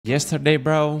Yesterday,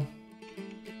 bro,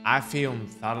 I filmed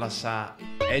Thalassa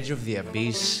Edge of the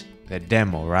Abyss, the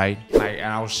demo, right? Like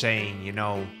I was saying, you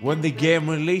know, when the game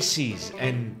releases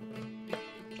and...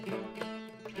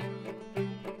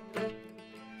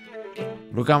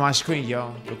 Look at my screen,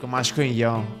 yo. Look at my screen,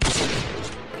 yo.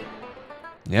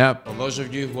 Yep. For those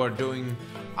of you who are doing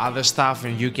other stuff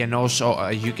and you can also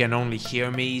you can only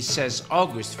hear me, it says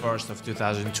August 1st of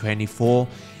 2024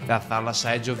 that Thalassa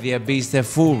Edge of the Abyss, the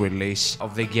full release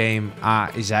of the game,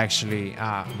 is actually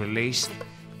released.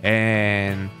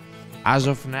 And as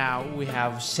of now, we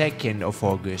have 2nd of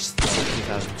August of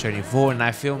 2024, and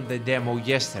I filmed the demo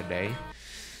yesterday.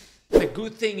 The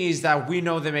good thing is that we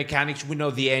know the mechanics, we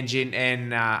know the engine,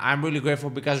 and I'm really grateful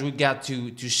because we got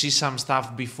to see some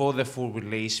stuff before the full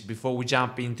release, before we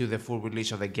jump into the full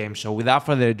release of the game. So without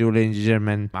further ado, ladies and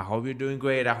gentlemen, I hope you're doing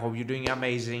great, I hope you're doing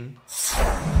amazing.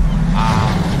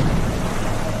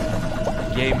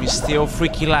 Game is still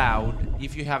freaky loud.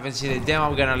 If you haven't seen the demo,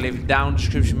 I'm gonna leave it down in the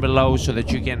description below so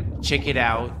that you can check it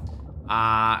out.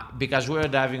 Because we're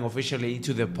diving officially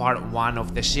into the part 1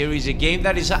 of the series, a game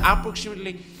that is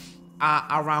approximately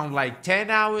around like 10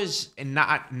 hours and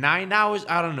 9 hours.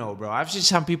 I don't know, bro. I've seen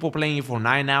some people playing it for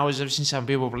 9 hours. I've seen some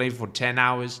people playing it for 10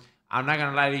 hours. I'm not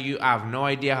gonna lie to you, I have no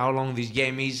idea how long this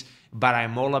game is, but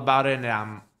I'm all about it,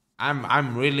 and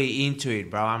I'm really into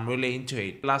it, bro. I'm really into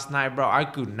it. Last night, bro, I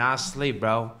could not sleep,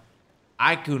 bro.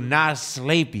 I could not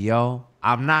sleep, yo.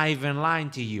 I'm not even lying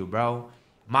to you, bro.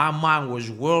 My mind was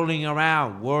whirling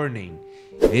around, warning.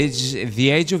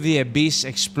 The Edge of the Abyss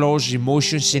explores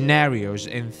emotion scenarios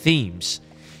and themes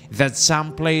that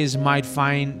some players might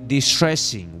find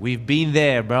distressing. We've been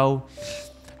there, bro.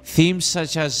 Themes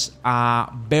such as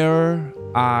bereavement,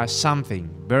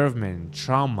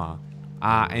 trauma,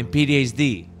 and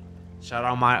PTSD. Shout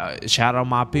out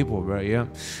my people, bro. Yeah,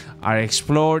 are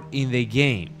explored in the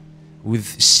game,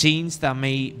 with scenes that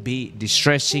may be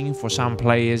distressing for some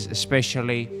players,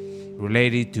 especially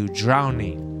related to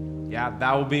drowning. Yeah,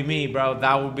 that would be me, bro.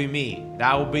 That would be me.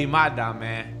 That would be my dumb,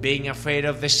 man. Being afraid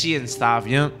of the sea and stuff,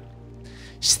 you know?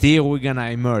 Still, we're gonna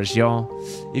immerse, yo.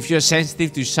 If you're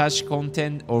sensitive to such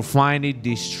content or find it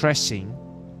distressing,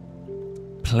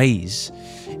 please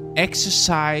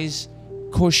exercise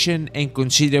caution and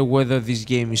consider whether this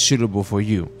game is suitable for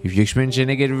you. If you experience a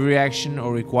negative reaction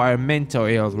or require mental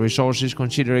health resources,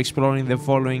 consider exploring the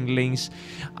following links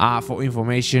for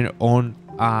information on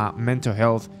mental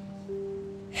health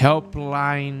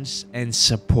helplines and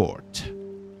support.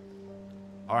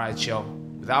 Alright, yo.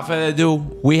 Without further ado,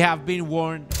 we have been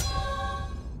warned.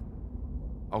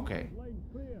 Okay.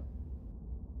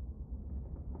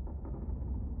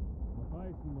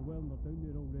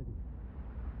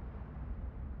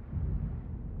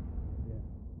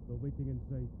 Waiting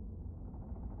inside.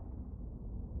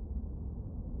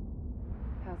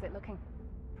 How's it looking?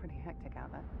 Pretty hectic out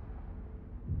there.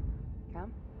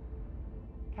 Cam?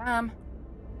 Cam?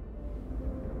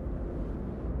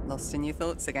 Lost in your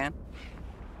thoughts again?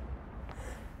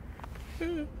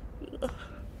 You're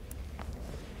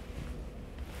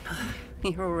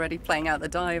already playing out the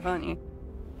dive, aren't you?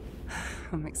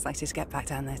 I'm excited to get back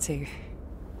down there too.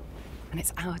 And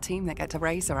it's our team that get to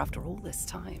raise her after all this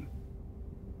time.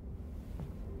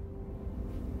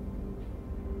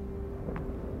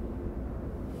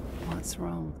 What's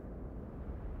wrong?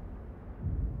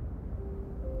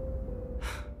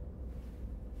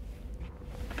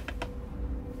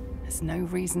 There's no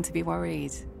reason to be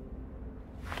worried.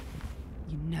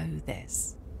 You know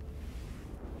this.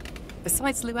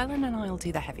 Besides, Llewellyn and I'll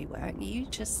do the heavy work. You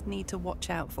just need to watch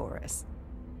out for us.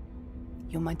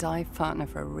 You're my dive partner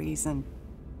for a reason.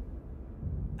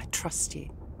 I trust you.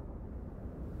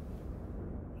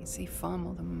 You see far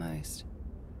more than most.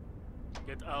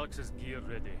 Get Alex's gear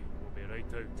ready. We'll be right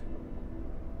out.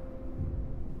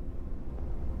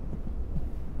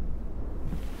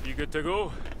 You good to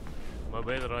go? My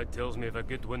weather eye tells me of a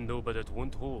good window, but it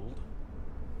won't hold.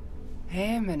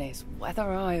 Him and his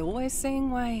weather eye, always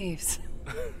seeing waves.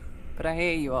 But I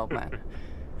hear you, old man.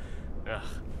 Ugh,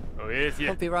 I'm with you.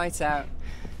 I'll be right out.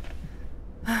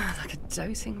 Like a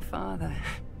doting father.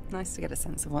 Nice to get a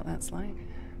sense of what that's like.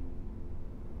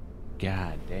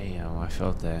 God damn, I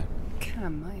felt that.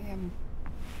 Cam,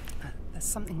 there's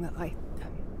something that I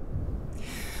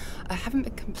haven't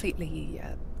been completely,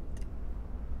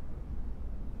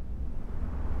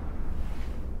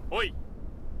 Oi!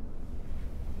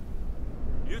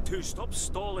 You two stop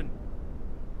stalling.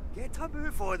 Get a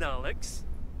move on, Alex.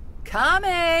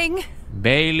 Coming!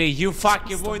 Bailey, you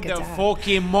fucking ruined the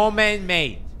fucking moment,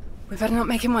 mate. We better not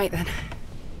make him wait then.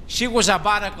 She was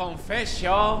about to confess,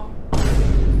 y'all.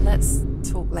 Let's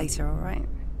talk later, alright?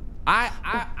 I've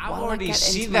While I already get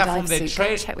seen into my that dive from the suit,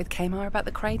 trailer. check with Kmar about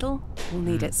the cradle. We'll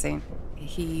need it soon.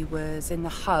 He was in the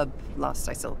hub last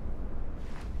I saw.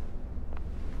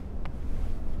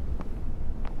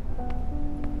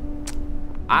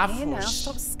 Here now,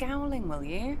 stop scowling, will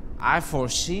you? I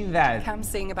foreseen that. Cam's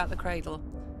seeing about the cradle.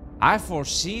 I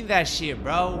foreseen that shit,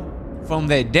 bro. From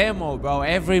the demo, bro.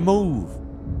 Every move.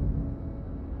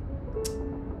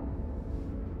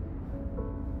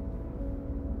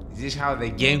 Is this how the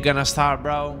game gonna start,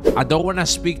 bro? I don't wanna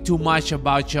speak too much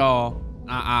about y'all,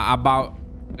 about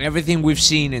everything we've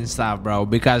seen and stuff, bro,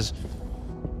 because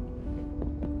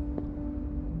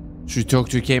should talk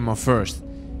to Kamo first,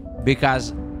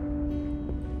 because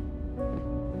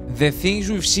the things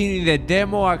we've seen in the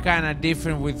demo are kind of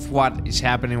different with what is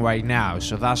happening right now.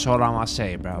 So that's all I'm gonna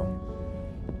say, bro.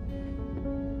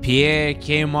 Pierre,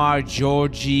 Kmar,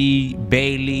 Georgie,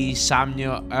 Bailey,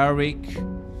 Samuel, Eric,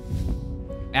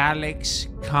 Alex,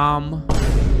 Cam.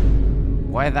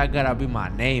 Why that gotta be my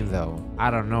name though? I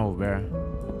don't know, bro.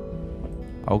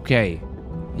 Okay.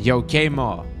 Yo,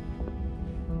 Kmar.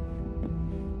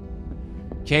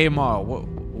 Kmar,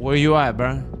 where you at,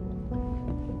 bro?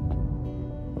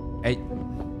 Hey,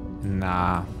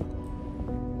 nah.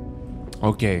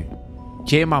 Okay.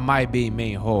 Kmar might be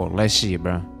main hall. Let's see,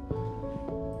 bro.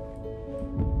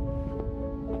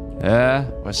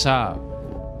 What's up?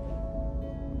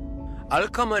 I'll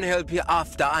come and help you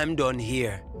after I'm done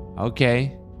here.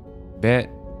 Okay. Bet.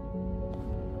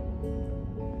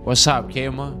 What's up,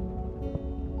 Kmar?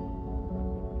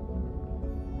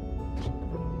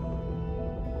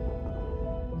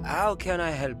 How can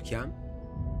I help, Cam?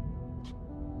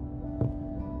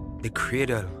 The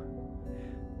cradle.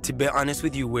 To be honest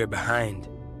with you, we're behind.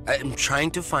 I'm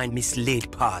trying to find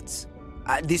mislaid parts.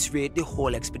 At this rate, the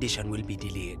whole expedition will be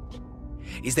delayed.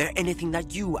 Is there anything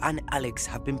that you and Alex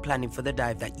have been planning for the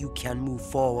dive that you can move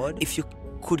forward? If you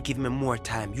could give me more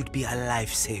time, you'd be a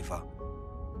lifesaver.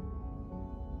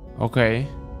 Okay.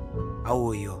 How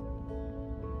owe you?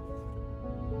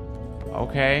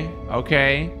 Okay.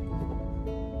 Okay.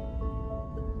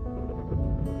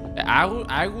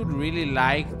 I would really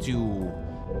like to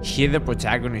hear the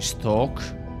protagonist talk.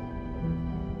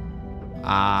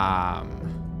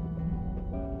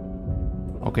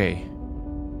 Okay.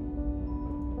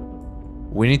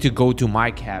 We need to go to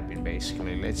my cabin,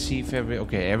 basically. Let's see if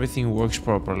everything works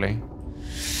properly.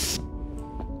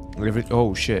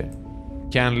 Oh shit.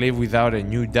 Can't live without a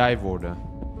new dive order.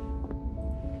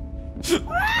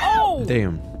 Oh!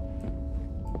 Damn.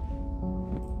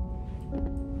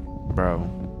 Bro.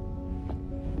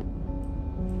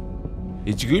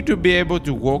 It's good to be able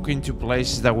to walk into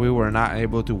places that we were not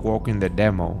able to walk in the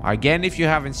demo. Again, if you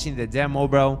haven't seen the demo,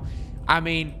 bro, I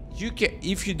mean, you can,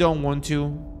 if you don't want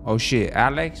to. Oh shit,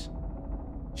 Alex?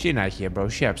 She not here, bro.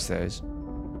 She upstairs.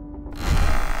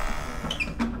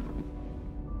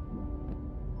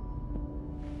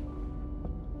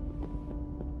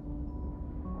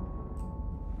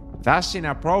 That's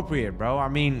inappropriate, bro. I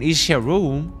mean, it's your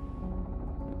room.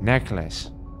 Necklace.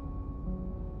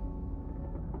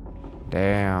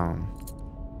 Damn.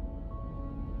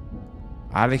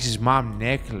 Alex's mom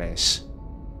necklace.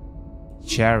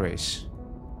 Cherish.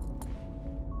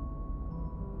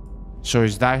 So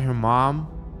is that her mom?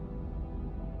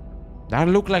 That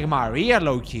look like Maria,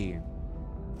 low-key.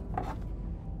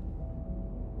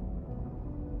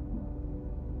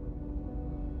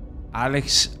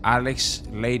 Alex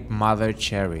late mother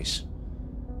Cherish.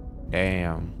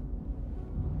 Damn.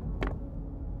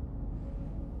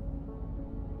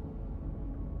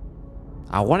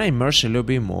 I want to immerse a little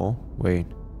bit more. Wait.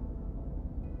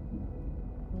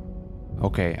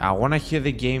 Okay, I want to hear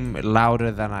the game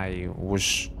louder than I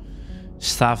was.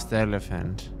 Stuffed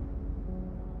elephant.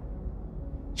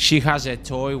 She has a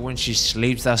toy when she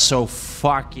sleeps that's so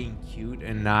fucking cute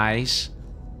and nice.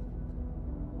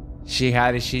 She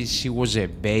had it. She was a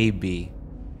baby.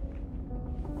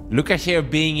 Look at her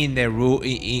being in the room,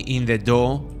 in the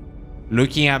door,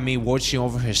 looking at me, watching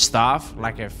over her stuff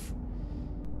like a.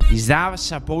 Is that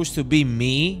supposed to be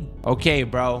me? Okay,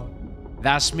 bro,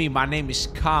 that's me. My name is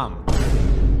Cam.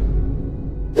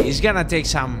 It's gonna take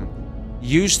some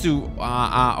used to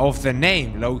of the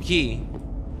name, low key.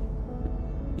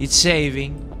 It's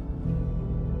saving.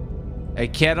 A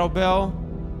kettlebell.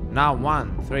 Now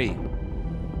 1, 3.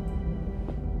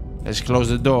 Let's close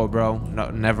the door, bro.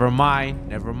 No, never mind.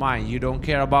 Never mind. You don't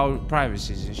care about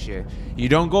privacies and shit. You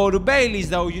don't go to Bailey's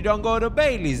though. You don't go to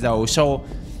Bailey's though. So,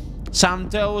 Sam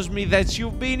tells me that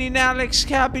you've been in Alex's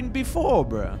cabin before,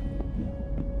 bro.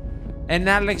 And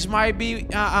Alex might be,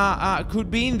 could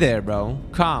be in there, bro.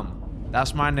 Come.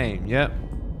 That's my name. Yep.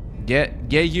 Get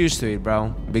used to it,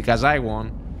 bro. Because I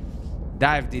won.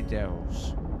 Dive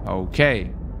details.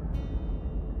 Okay.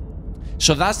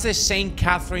 So that's the St.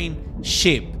 Catherine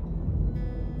ship.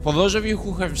 For those of you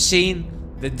who have seen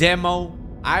the demo,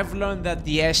 I've learned that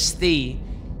the ST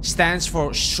stands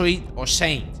for street or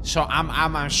saint. So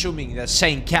I'm assuming that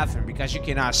St. Catherine, because you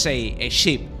cannot say a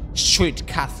ship, Street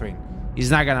Catherine. It's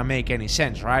not gonna make any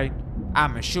sense, right?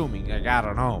 I'm assuming, like, I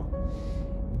don't know.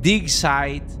 Dig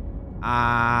site,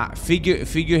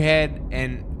 figurehead,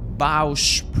 and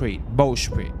bowsprit.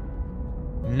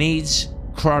 Needs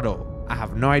Crottle. I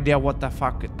have no idea what the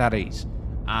fuck that is.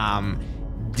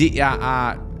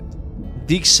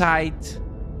 Dig site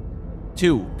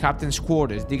 2, captain's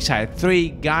quarters. Dig site 3,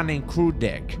 gun and crew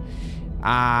deck.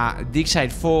 Dig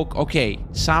site 4, okay,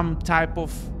 some type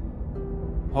of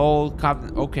whole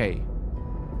captain. Okay,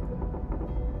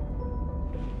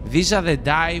 these are the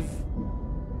dive.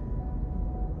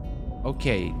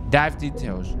 Okay, dive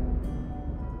details.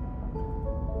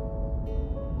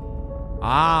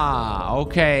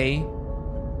 Okay.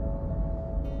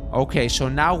 Okay, so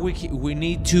now we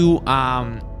need to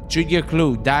trigger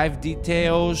clue. Dive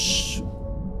details.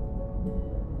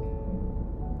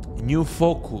 New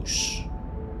focus.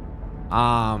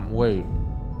 Wait.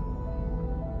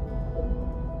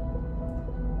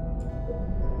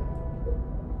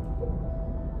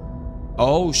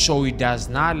 Oh, so it does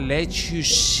not let you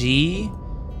see.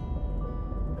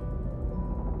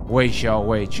 Wait,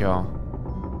 y'all.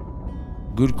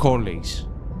 Good colleagues.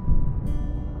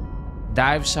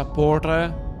 Dive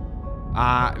supporter,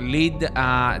 lead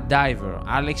diver.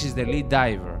 Alex is the lead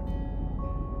diver.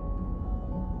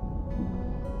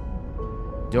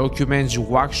 Documents,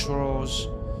 wax rolls,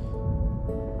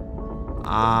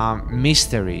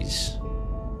 mysteries.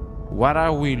 What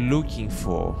are we looking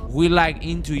for? We like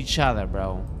into each other,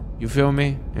 bro. You feel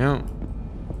me? Yeah.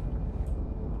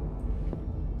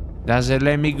 Does it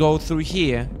let me go through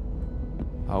here?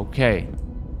 Okay.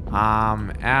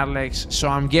 Alex. So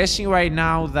I'm guessing right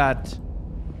now that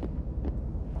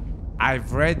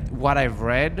I've read what I've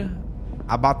read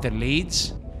about the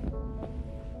leads.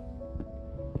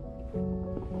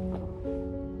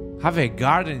 Have a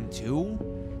garden too?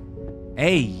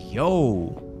 Hey,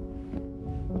 yo.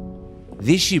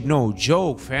 This ship no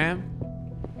joke, fam.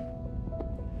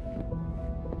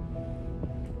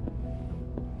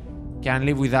 Can't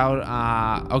live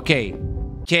without, okay.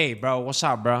 Okay, bro, what's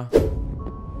up, bro?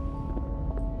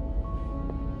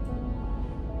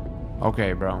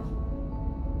 Okay, bro.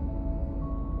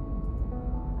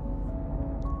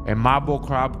 A marble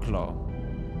crab claw.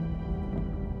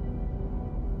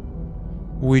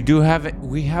 We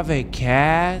have a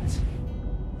cat.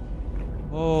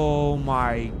 Oh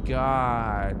my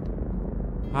god.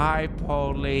 Hi,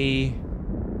 Polly.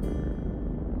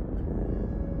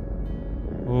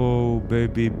 Oh,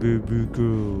 baby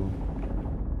girl.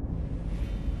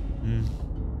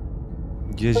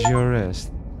 Just your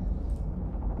rest.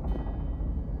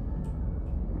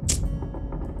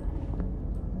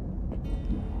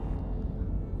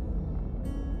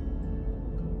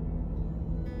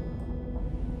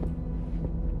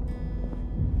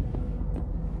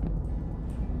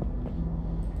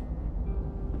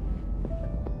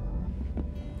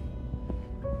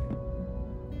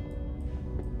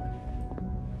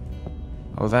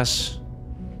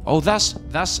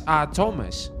 That's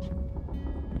Thomas.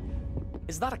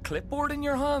 Is that a clipboard in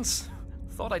your hands?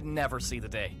 Thought I'd never see the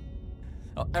day.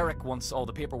 Eric wants all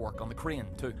the paperwork on the crane,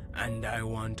 too. And I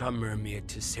want a mermaid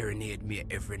to serenade me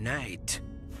every night.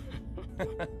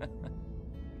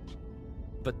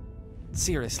 But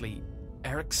seriously,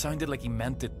 Eric sounded like he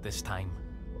meant it this time.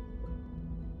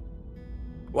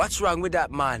 What's wrong with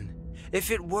that, man? If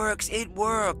it works, it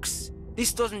works.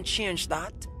 This doesn't change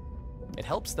that. It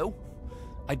helps, though.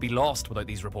 I'd be lost without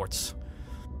these reports.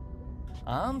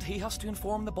 And he has to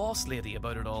inform the boss lady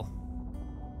about it all.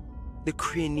 The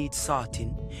crane needs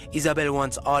sorting. Isabel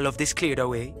wants all of this cleared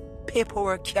away.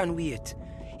 Paperwork can wait.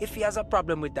 If he has a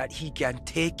problem with that, he can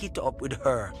take it up with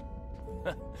her.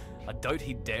 I doubt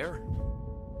he'd dare.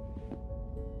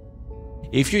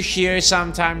 If you hear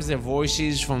sometimes the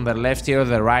voices from the left ear or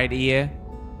the right ear,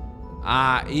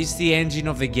 it's the engine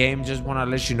of the game. Just want to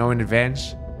let you know in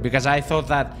advance. Because I thought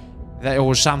that there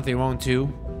was something wrong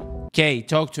too. Kay,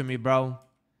 talk to me, bro.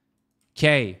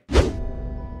 Kay.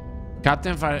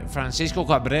 Captain Francisco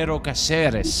Cabrero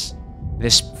Caceres,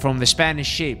 from the Spanish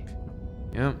ship.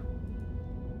 Yeah.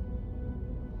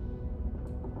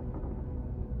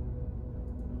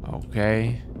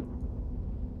 Okay.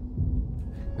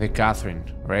 The Catherine,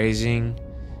 raising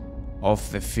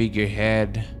off the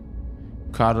figurehead,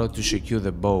 cuddle to secure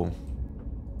the bow.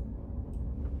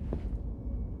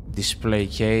 Display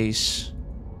case.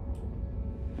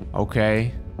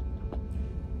 Okay.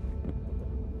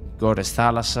 Goddess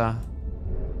Thalassa.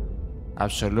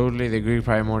 Absolutely, the Greek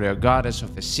primordial goddess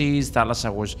of the seas.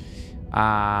 Thalassa was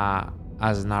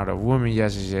as an art of woman.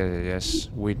 Yes,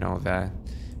 we know that.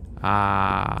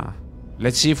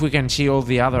 Let's see if we can see all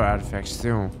the other artifacts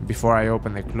too before I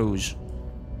open the clues.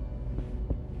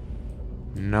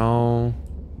 No.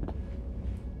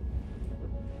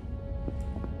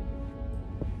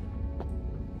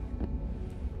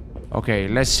 Okay,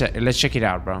 let's check it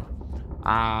out, bro.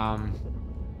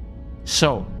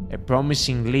 So a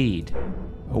promising lead.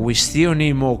 We still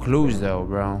need more clues though,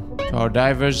 bro. Our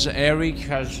divers Eric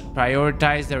has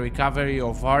prioritized the recovery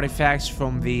of artifacts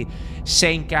from the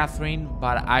St. Catherine,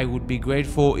 but I would be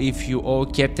grateful if you all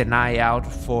kept an eye out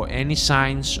for any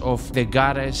signs of the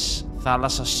goddess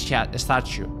Thalassa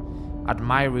statue. At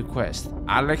my request,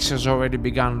 Alex has already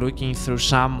begun looking through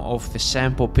some of the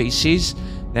sample pieces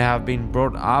that have been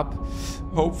brought up.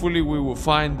 Hopefully we will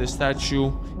find the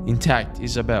statue intact.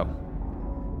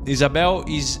 Isabel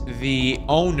is the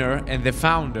owner and the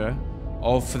founder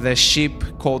of the ship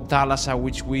called Thalassa,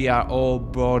 which we are all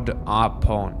brought up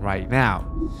on right now.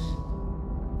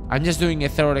 I'm just doing a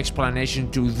thorough explanation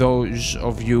to those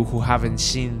of you who haven't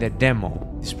seen the demo.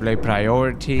 Display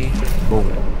priority, boom.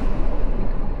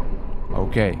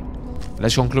 Okay,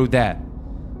 let's conclude that.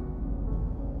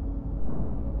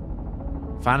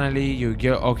 Finally, you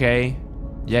get okay.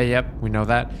 Yep, we know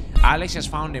that. Alex has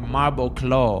found a marble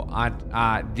claw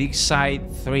at dig site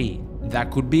 3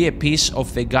 that could be a piece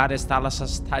of the goddess Thalassa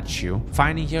statue.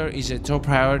 Finding her is a top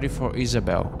priority for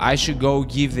Isabel. I should go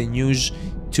give the news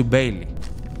to Bailey.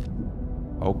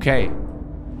 Okay.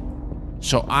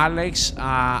 So Alex,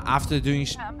 after doing...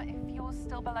 Cam, if you're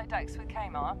still below decks with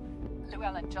Kmart,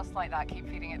 Llewellyn, just like that, keep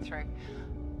feeding it through.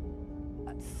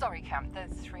 Sorry, Cam,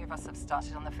 the 3 of us have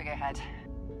started on the figurehead.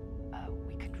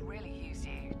 We could really use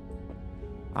you.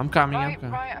 I'm coming.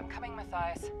 Right, I'm coming,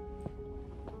 Matthias.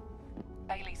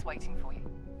 Bailey's waiting for you.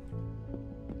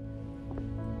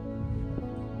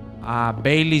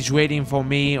 Bailey's waiting for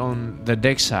me on the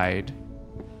deck side.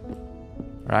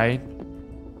 Right?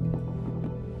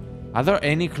 Are there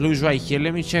any clues right here?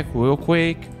 Let me check real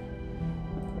quick.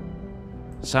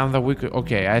 Some that we could...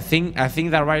 Okay, I think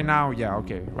that right now... Yeah,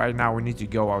 okay. Right now we need to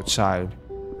go outside.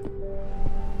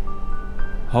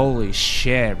 Holy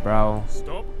shit, bro.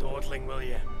 Stop dawdling, will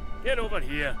you? Get over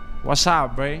here. What's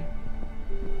up, bro?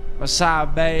 What's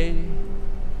up, baby?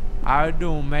 How you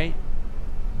doing, mate?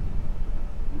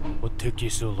 What took you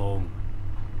so long?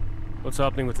 What's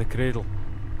happening with the cradle?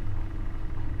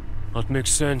 That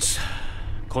makes sense.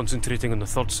 Concentrating on the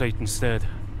third site instead.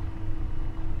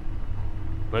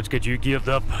 Let's get you geared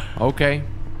up. Okay.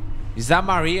 Is that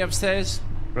Marie upstairs?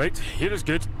 Right, here is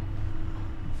good.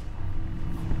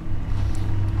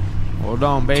 Hold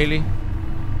on, Bailey.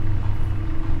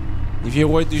 If you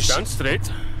were to... Stand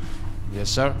straight. Yes,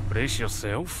 sir. Brace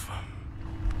yourself.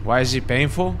 Why is it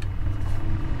painful?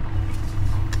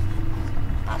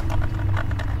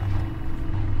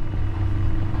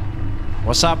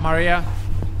 What's up, Maria?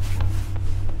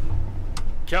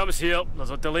 Cam's here. There's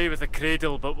a delay with the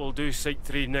cradle, but we'll do Site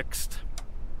 3 next.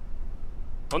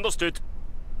 Understood.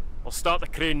 I'll start the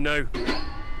crane now.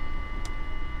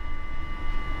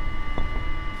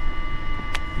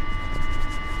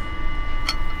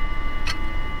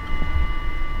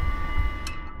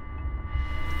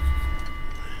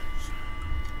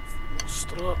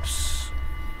 Straps.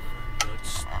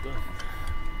 That's done.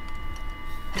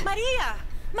 Maria!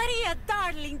 Maria,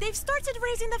 darling, they've started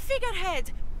raising the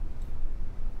figurehead.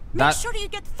 Make That... sure you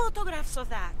get photographs of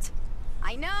that.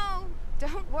 I know.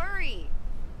 Don't worry.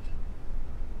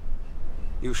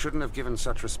 You shouldn't have given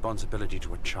such responsibility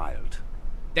to a child.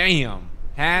 Damn.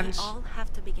 Hands. We all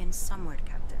have to begin somewhere,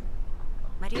 Captain.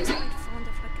 Maria's quite fond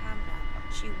of her camera.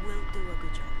 She will do a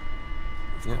good job.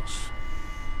 Of course.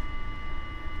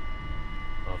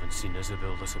 I haven't seen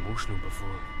Isabel this emotional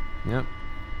before. Yep.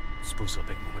 Suppose a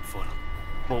big moment for her.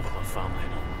 What with her family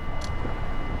and all.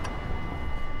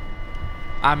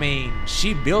 I mean,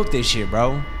 she built this shit,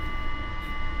 bro.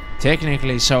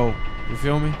 Technically, so you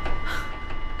feel me?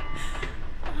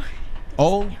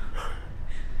 Oh,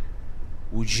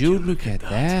 would you look at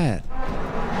that?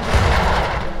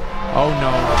 Oh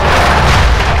no!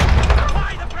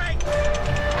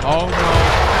 Oh no!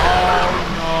 Oh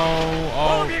no!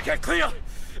 All of you get clear!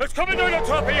 It's coming down on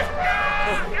top of you!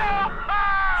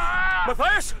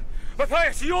 Matthias!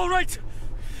 Matthias, are you alright?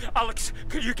 Alex,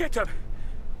 can you get him?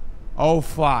 Oh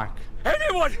fuck!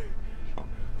 Anyone!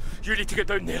 You need to get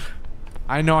down there.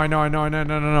 I know.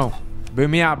 No.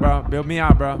 Build me up, bro. Build me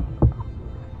up, bro.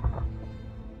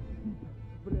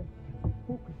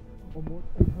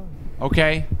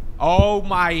 Okay. Oh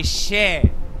my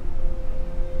shit.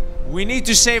 We need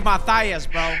to save Matthias,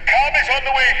 bro. Calm is on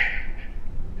the way.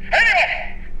 Anyone!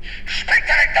 Speak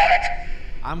to McDonald!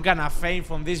 I'm gonna faint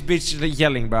from this bitch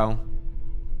yelling, bro.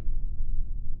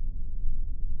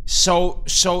 So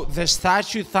the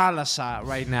statue Thalassa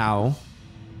right now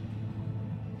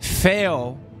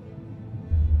fell,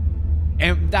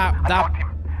 and that. I got him.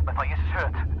 Matthias is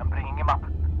hurt. I'm bringing him up.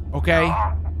 Okay.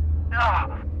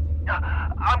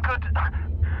 I'm good.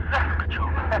 Good job.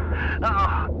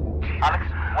 Alex,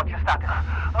 what's your status?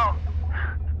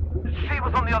 She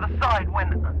was on the other side when...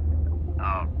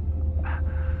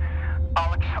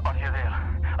 Alex, are you there?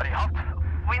 Are you hurt?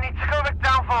 We need to go back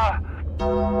down for her.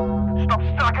 Stop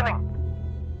struggling.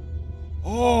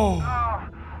 Oh.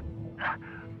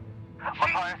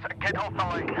 Matthias, get off the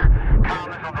line.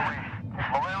 Carl is on the way.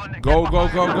 Go. We'll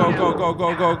be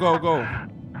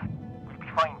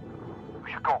fine. We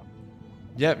should go.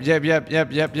 Yep.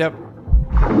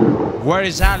 Where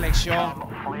is Alex, y'all?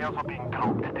 Flares are being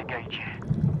dropped to gauge you.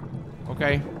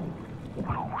 Okay.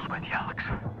 We're almost with you, Alex.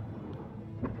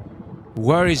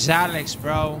 Where is Alex,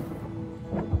 bro?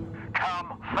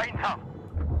 Come, find her.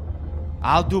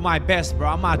 I'll do my best, bro.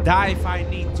 I'm gonna die if I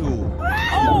need to.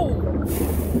 Oh!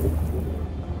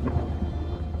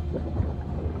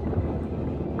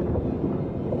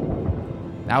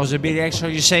 That was a bit extra,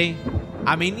 you say?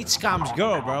 I mean, it's Cam's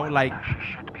girl, bro. Like. She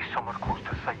should be somewhere close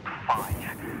to Site 5.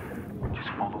 Just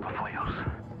follow the flares.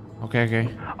 Okay.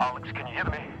 Alex, can you hear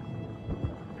me?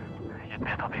 You'd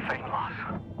better be fine, lass.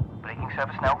 Braking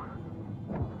service now.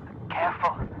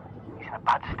 Careful. He's in a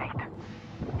bad state.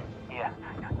 Here,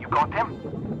 you got him?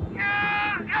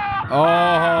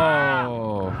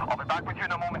 Oh. I'll be back with you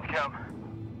in a moment, Cam.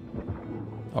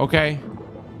 Okay.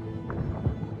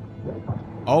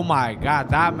 Oh my god,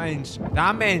 that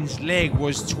man's leg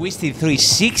was twisted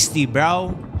 360,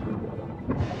 bro.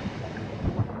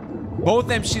 Both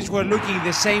them shits were looking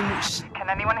the same. Can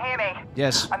anyone hear me?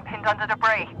 Yes. I'm pinned under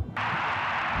debris.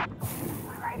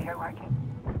 Radio working.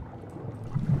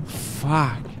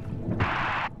 Fuck.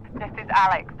 This is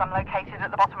Alex. I'm located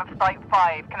at the bottom of Site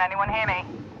 5. Can anyone hear me?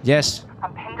 Yes.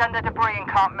 I'm pinned under debris and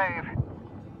can't move.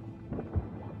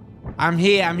 I'm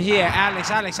here.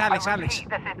 Alex. I repeat,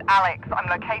 this is Alex. I'm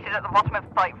located at the bottom of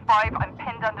Site 5. I'm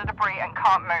pinned under debris and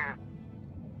can't move.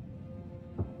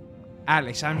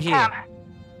 Alex, I'm here. Cam.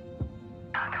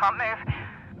 I can't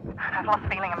move. I've lost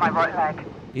feeling in my right leg.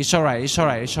 It's alright. It's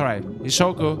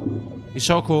so cool.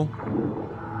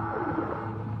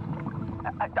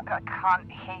 I can't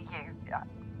hear you.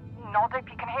 Nod if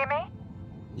you can hear me?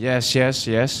 Yes. Good.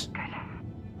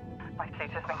 My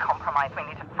suit has been compromised. We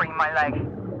need to free my leg.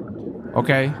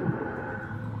 Okay.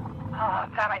 Oh,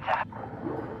 damn it.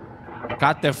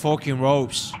 Cut the fucking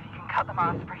ropes. If you can cut the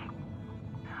mask free.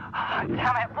 Oh,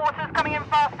 damn it. Water's coming in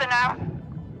faster now.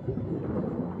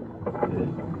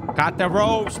 Cut the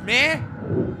ropes, man.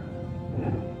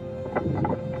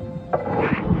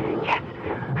 Yes.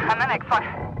 And the next one.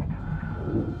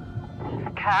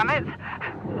 Damn it.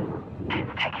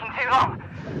 It's taking too long.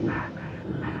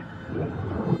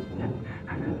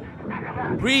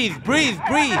 Breathe. No.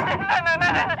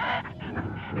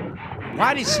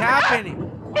 What is happening?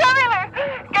 Get me loose!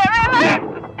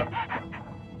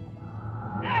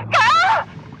 Carl!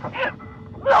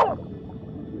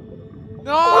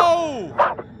 No!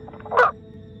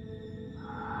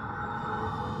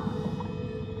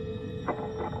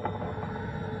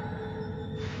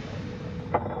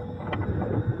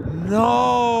 No!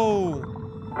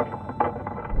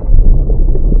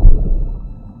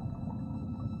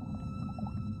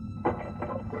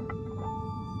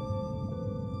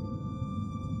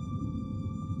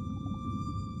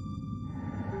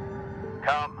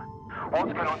 Cam,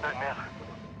 what's going on down there?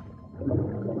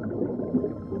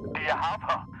 Do you have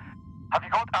her? Have you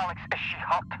got Alex? Is she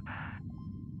hurt?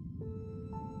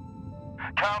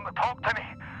 Cam, talk to me.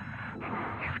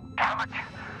 Damn it.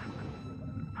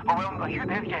 Well, are you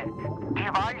there yet? Do you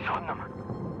have eyes on them?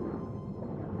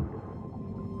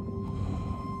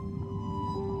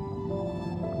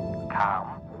 Cam,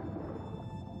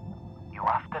 you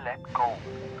have to let go.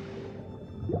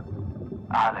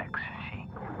 Alex,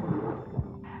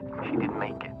 she didn't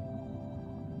make it.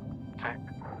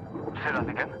 Say that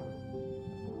again.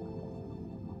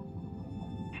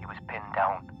 She was pinned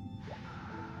down.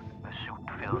 The suit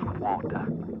filled with water.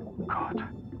 God.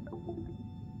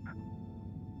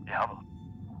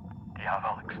 Do you have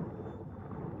Alex?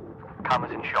 Cam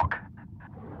is in shock.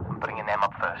 I'm bringing them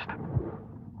up first.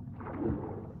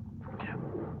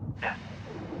 Yeah.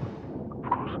 Of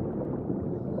course.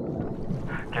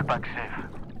 Get back safe.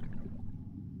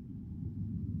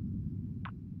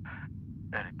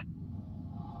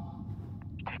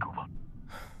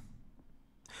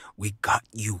 We got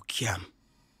you, Cam.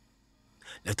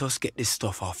 Let us get this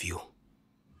stuff off you.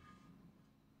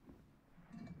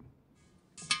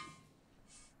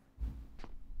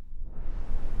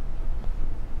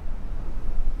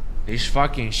 This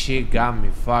fucking shit got me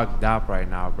fucked up right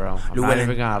now, bro. I'm not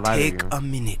even gonna lie to you. Take a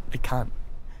minute. I can't.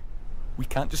 We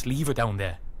can't just leave her down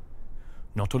there.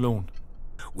 Not alone.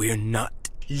 We're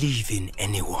not leaving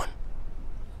anyone.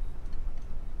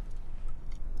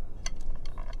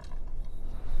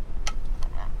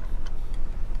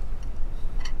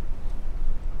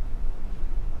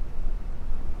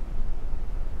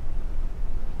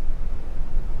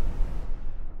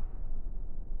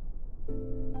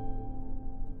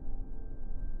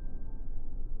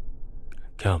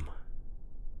 Come.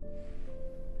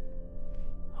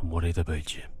 I'm worried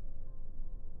about you.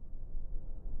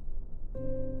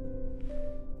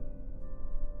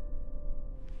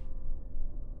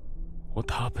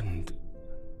 What happened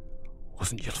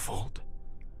wasn't your fault.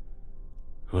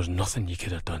 There was nothing you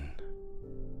could have done.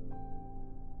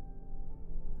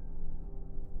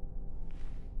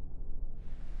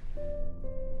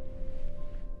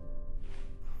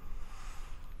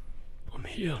 I'm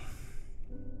here.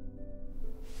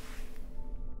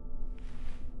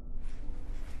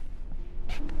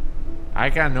 I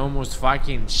can almost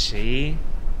fucking see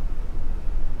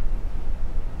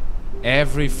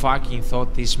every fucking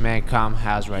thought this man Cam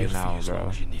has right now, bro.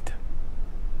 You need.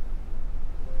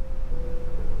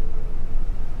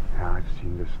 Yeah, I've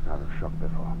seen this style of shock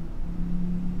before.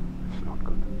 It's not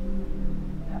good.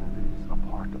 Enemies a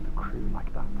part of the crew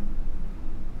like that.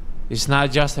 It's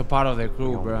not just a part of the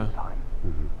crew, All bro. the time.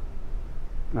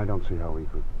 I don't see how we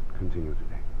could continue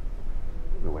today.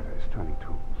 The weather is turning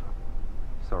too.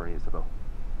 Sorry, Isabel.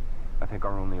 I think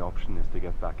our only option is to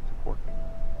get back to port.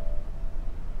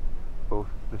 Both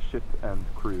the ship and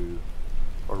crew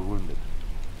are wounded,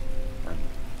 and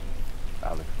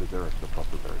Alex deserves the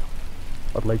proper burial.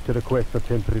 I'd like to request a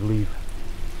temporary leave.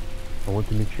 I want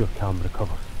to make sure Cam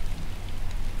recovers.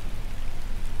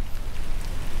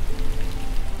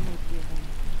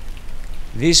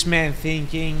 This man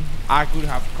thinking I could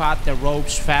have cut the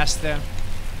ropes faster,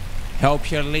 help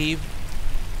her leave.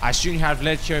 I shouldn't have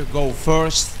let her go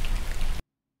first.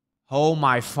 Oh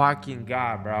my fucking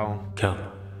god, bro. Come.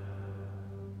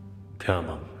 Come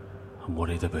on. I'm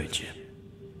worried about you.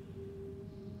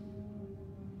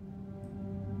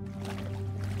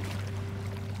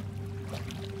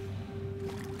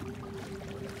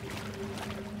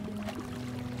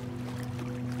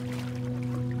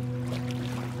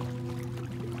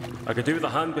 I could do with a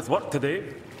hand with work today.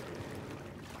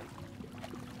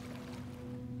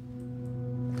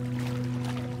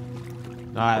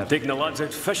 I'm taking the lads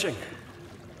out fishing.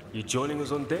 You joining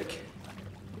us on deck?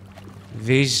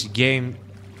 This game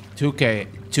took a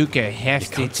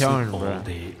hefty turn, all bro.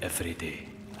 day, every day.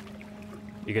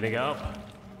 You gonna get up?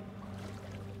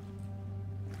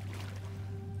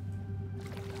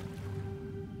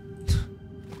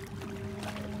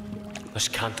 This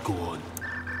can't go on.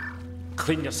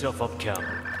 Clean yourself up, Cam.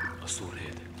 A sore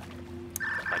head.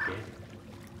 Again.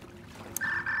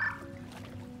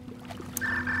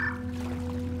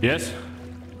 Yes?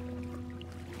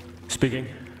 Speaking?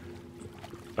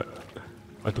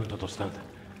 I don't understand.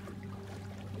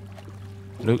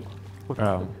 Look,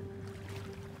 bro.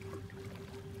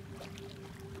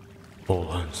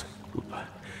 All hands.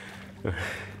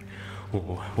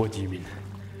 What do you mean?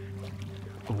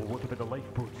 What about the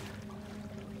lifeboats?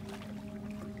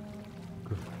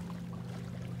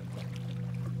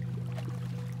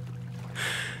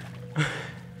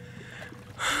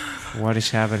 What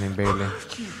is happening, Bailey?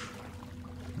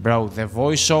 Bro, the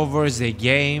voiceovers, the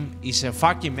game is a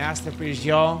fucking masterpiece,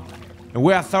 yo. And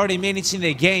we are 30 minutes in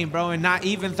the game, bro, and not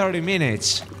even 30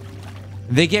 minutes.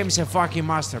 The game is a fucking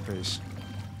masterpiece.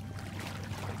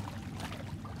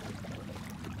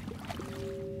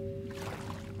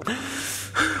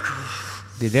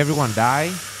 Did everyone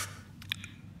die?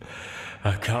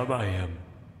 Cam, I am.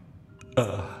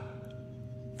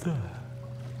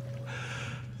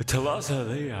 The Thalassa,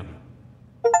 they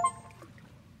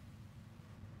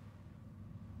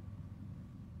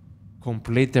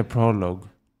Complete the prologue.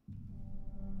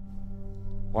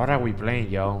 What are we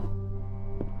playing, yo?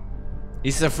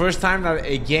 It's the first time that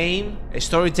a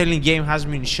storytelling game has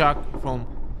been shot from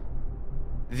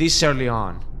this early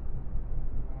on.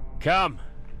 Cam,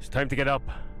 it's time to get up.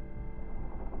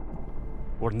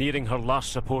 We're nearing her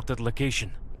last supported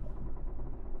location.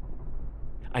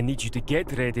 I need you to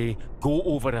get ready, go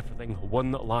over everything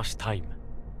one last time.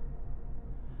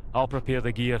 I'll prepare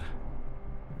the gear.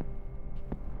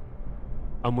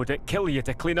 And would it kill you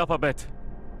to clean up a bit?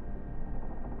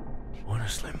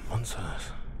 Honestly, months of this.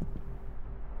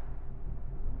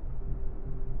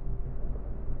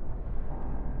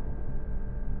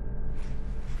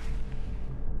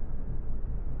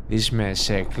 This man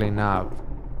said clean up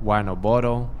wine or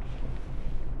bottle.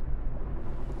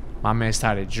 My man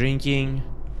started drinking.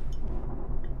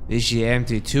 This is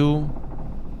empty too.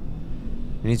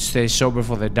 You need to stay sober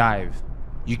for the dive.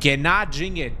 You cannot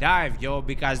drink a dive, yo,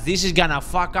 because this is gonna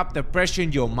fuck up the pressure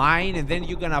in your mind, and then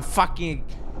you're gonna fucking...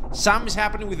 Something's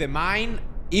happening with the mind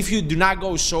if you do not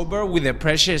go sober with the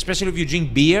pressure, especially if you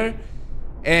drink beer,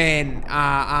 and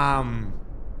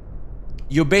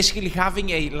you're basically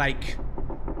having a, like...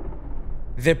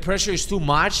 The pressure is too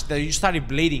much that you started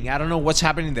bleeding. I don't know what's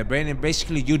happening in the brain, and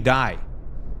basically you die.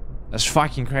 That's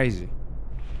fucking crazy.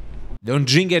 Don't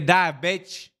drink and die,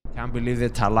 bitch. Can't believe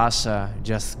that Thalassa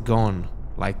just gone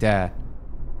like that.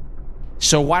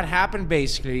 So what happened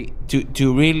basically,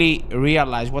 to really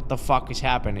realize what the fuck is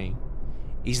happening,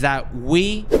 is that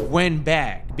we went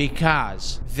back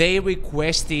because they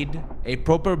requested a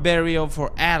proper burial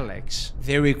for Alex.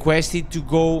 They requested to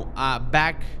go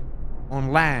back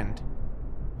on land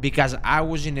because I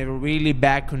was in a really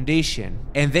bad condition.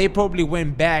 And they probably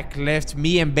went back, left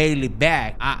me and Bailey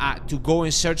back to go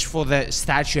and search for the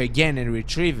statue again and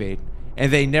retrieve it.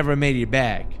 And they never made it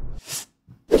back.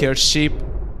 Cursed ship.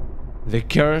 The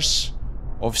curse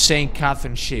of St.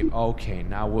 Catherine ship. Okay,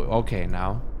 now. Okay,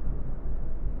 now.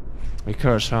 The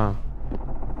curse, huh?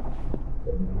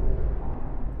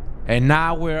 And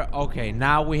now we're... Okay,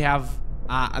 now we have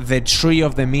the tree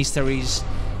of the mysteries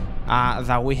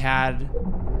that we had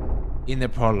in the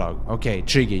prologue. Okay,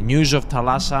 Triggy. News of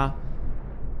Thalassa.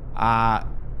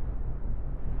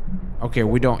 Okay,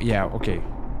 we don't... Yeah, okay.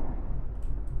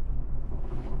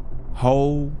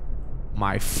 Oh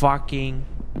my fucking...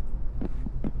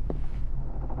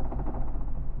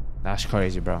 That's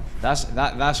crazy, bro.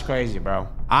 That's crazy, bro.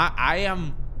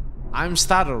 I'm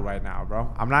startled right now,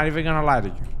 bro. I'm not even gonna lie to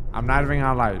you. I'm not even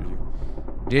gonna lie to you.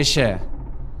 This shit,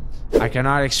 I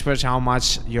cannot express how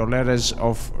much your letters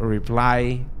of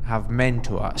reply have meant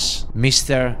to us.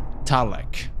 Mr.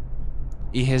 Talek,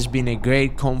 it has been a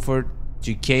great comfort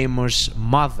to Kamer's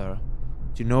mother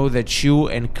to know that you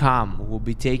and Cam will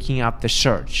be taking up the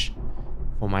search.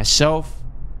 For myself,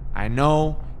 I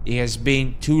know it has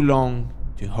been too long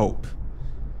to hope.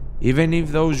 Even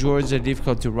if those words are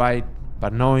difficult to write,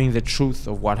 but knowing the truth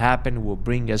of what happened will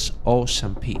bring us all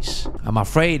some peace. I'm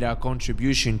afraid our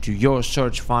contribution to your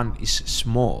search fund is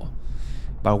small,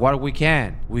 but what we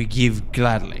can, we give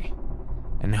gladly,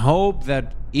 and hope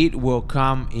that it will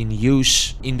come in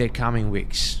use in the coming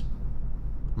weeks.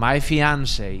 My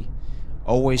fiancé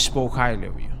always spoke highly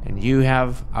of you, and you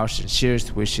have our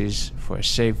sincerest wishes for a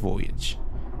safe voyage.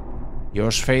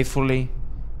 Yours faithfully,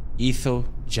 Ethel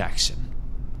Jackson.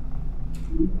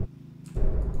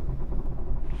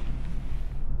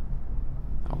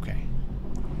 Okay.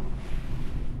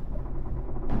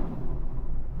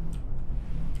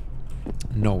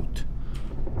 Note.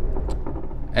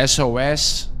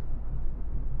 SOS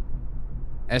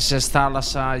SS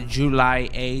Thalassa, July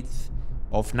 8th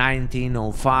of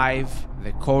 1905.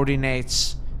 The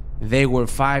coordinates, they were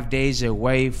 5 days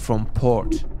away from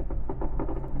port.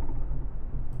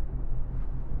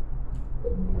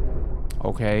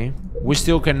 Okay, we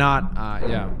still cannot,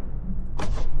 yeah.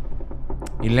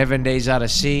 11 days out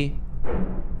of sea.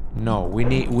 No, we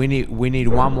need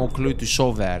one more clue to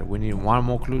solve that. We need one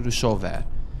more clue to solve that.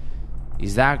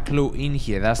 Is that clue in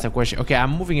here? That's the question. Okay,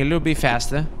 I'm moving a little bit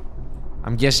faster.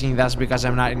 I'm guessing that's because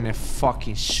I'm not in a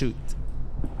fucking suit.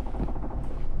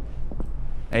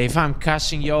 Hey, if I'm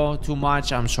cussing y'all too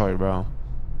much, I'm sorry, bro.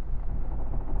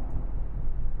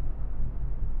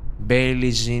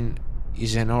 Bailey's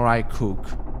is an alright cook.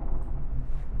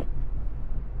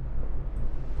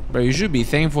 But you should be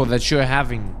thankful that you're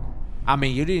having... I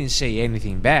mean, you didn't say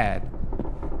anything bad.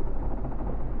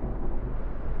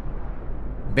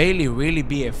 Bailey really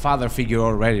be a father figure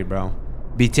already, bro.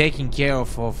 Be taking care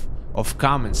of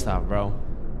common stuff, bro.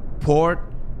 Port,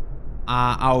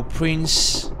 our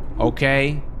prince,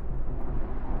 okay.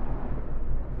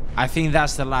 I think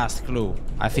that's the last clue.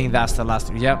 I think that's the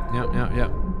last... Yep.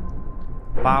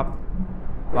 Pop.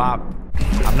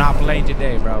 I'm not playing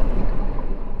today, bro.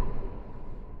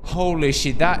 Holy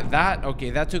shit, okay,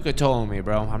 that took a toll on me,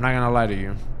 bro. I'm not gonna lie to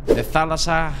you. The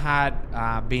Thalassa had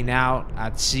been out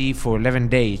at sea for 11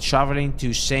 days. Traveling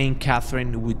to St.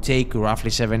 Catherine would take roughly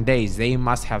 7 days. They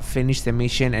must have finished the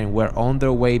mission and were on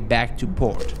their way back to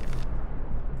port.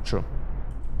 True.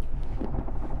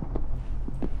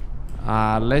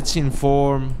 Let's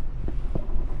inform...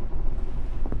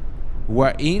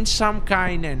 We're in some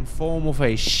kind and form of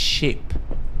a ship.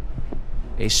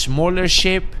 A smaller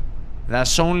ship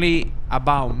that's only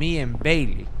about me and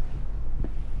Bailey.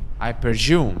 I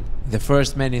presume the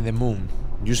first man in the moon.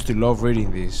 Used to love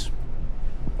reading this.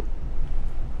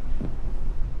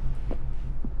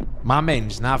 My man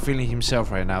is not feeling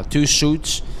himself right now. 2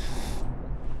 suits.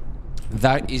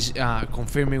 That is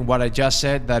confirming what I just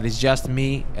said. That is just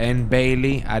me and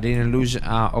Bailey. I didn't lose.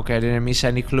 Okay, I didn't miss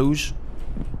any clues.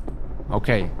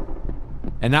 Okay.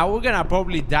 And now we're gonna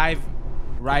probably dive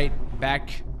right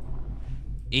back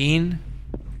in.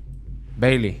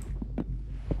 Bailey.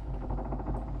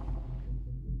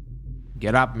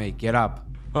 Get up, mate. Get up.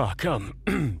 Ah, come.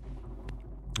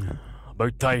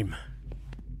 About time.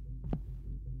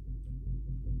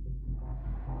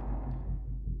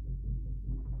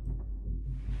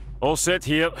 All set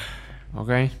here.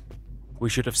 Okay. We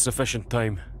should have sufficient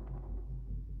time.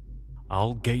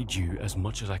 I'll guide you as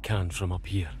much as I can from up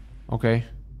here. Okay.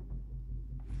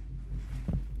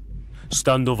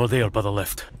 Stand over there by the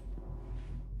lift.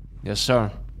 Yes,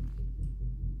 sir.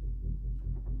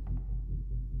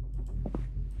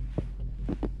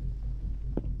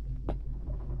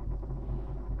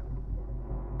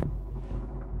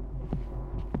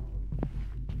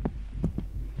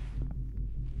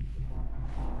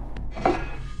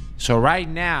 So right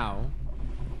now,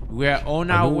 we're on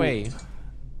our way.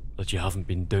 That you haven't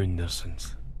been down there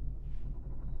since.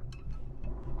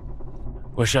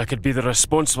 Wish I could be the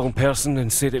responsible person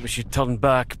and say that we should turn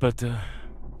back, but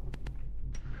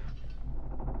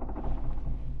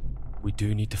we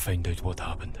do need to find out what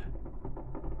happened.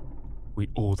 We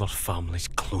owe their families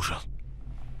closure.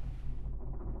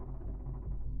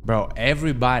 Bro,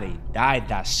 everybody died.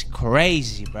 That's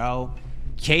crazy, bro.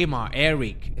 Kmar,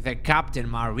 Eric, the captain,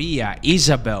 Maria,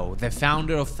 Isabel, the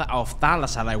founder of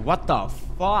Thalassa. Like, what the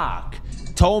fuck?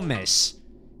 Thomas,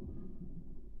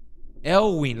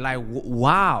 Elwin, like,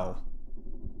 wow.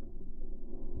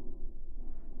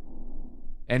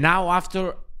 And now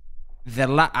after the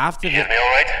You hear me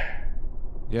all right?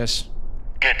 Yes.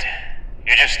 Good.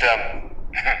 You just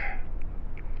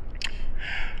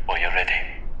well, you're ready.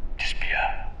 Just be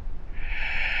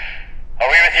are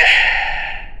we with you?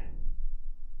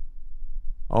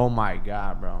 Oh my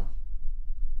god, bro.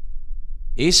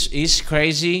 It's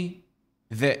crazy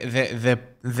the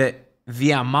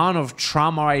amount of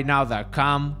trauma right now that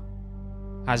Cam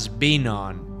has been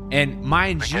on. And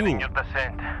mind Beginning you, your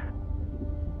descent.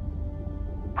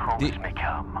 Promise me,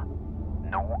 Cam.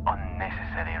 No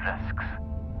unnecessary risks.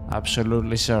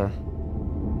 absolutely, sir.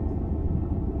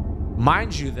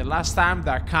 Mind you, the last time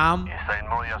that Cam You sound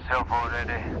more yourself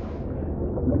already.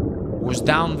 was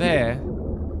down there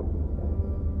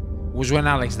was when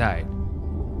Alex died.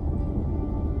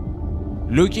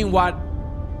 Looking what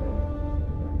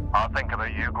I think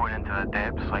about you going into the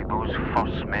depths like those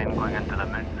first men going into the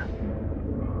moon.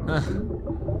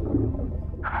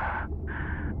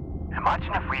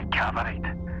 Imagine if we'd cavalried.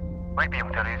 Might be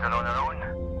able to raise it on our own.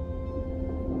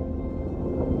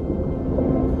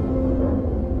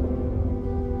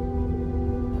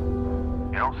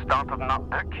 You don't started in that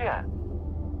book yet.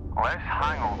 Less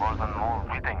hangovers and more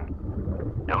reading.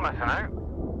 You're missing out.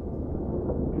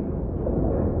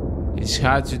 it's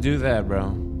hard to do that,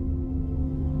 bro.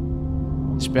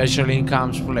 Especially in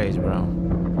Cam's place, bro.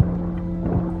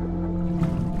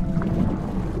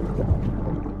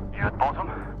 You at bottom?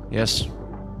 Yes.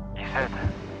 You said.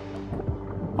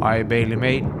 Alright, Bailey,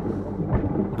 mate.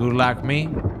 Good luck, me.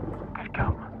 Good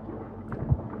Cam.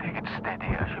 Take it steady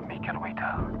as you make your way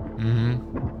down.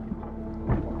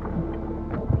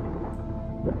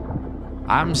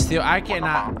 I On cannot. the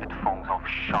map, it falls off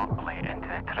sharply into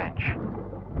the trench.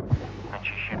 And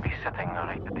she should be sitting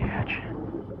right at the edge.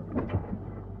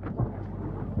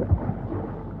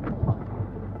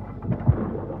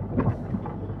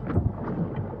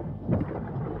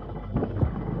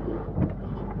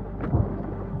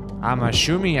 I'm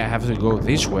assuming I have to go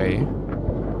this way,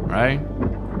 right?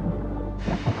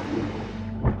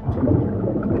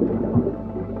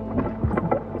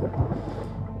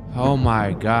 Oh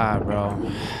my god, bro.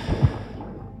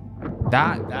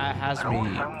 That has It all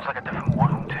me sounds like a different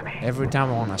world to me. every time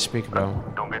I wanna speak, bro.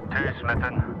 Don't get too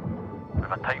smitten.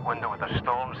 We've a tight window with the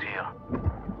storms here.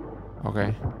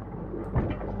 Okay.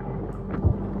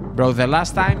 Bro, the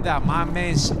last time that my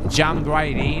man jumped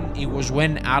right in, it was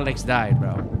when Alex died,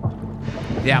 bro.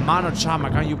 The amount of trauma,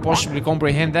 can you possibly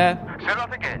comprehend that? Say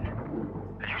that again.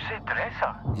 Did you say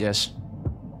Thalassa? Yes.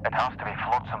 It has to be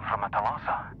flotsam from a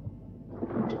Thalassa.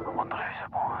 I wonder whose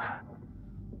it was.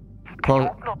 Can you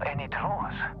open up any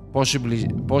drawers?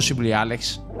 Possibly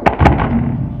Alex.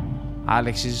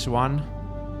 Alex is one.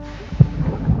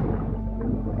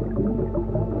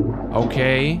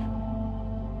 Okay.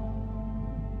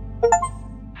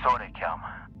 Sorry, Cam.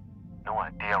 No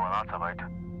idea what that's about.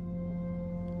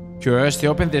 Curiosity,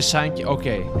 open the sign key.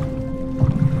 Okay.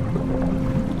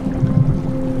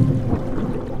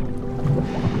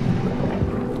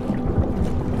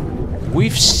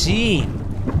 We've seen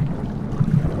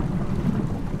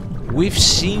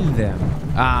them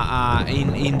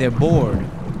in the board.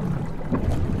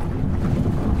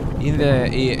 In the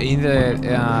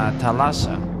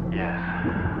Thalassa. Yes.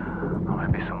 There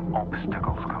might be some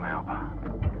obstacles coming up.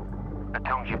 The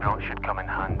tools you brought should come in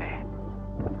handy.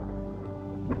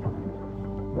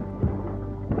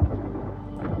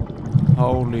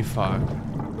 Holy fuck.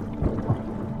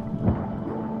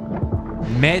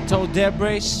 Metal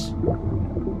debris?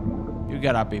 You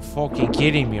gotta be fucking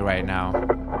kidding me right now.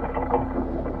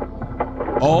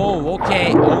 Oh,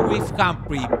 okay. Oh, we've come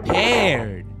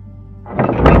prepared.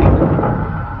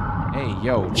 Hey,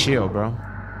 yo, chill, bro.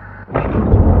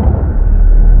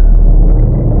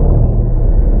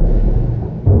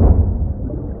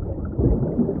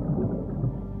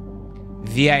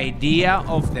 The idea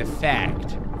of the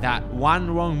fact that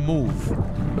one wrong move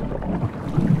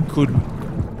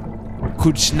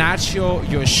could snatch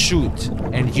your chute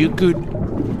and you could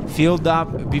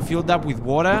be filled up with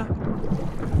water.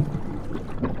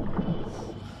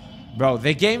 Bro,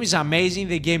 the game is amazing,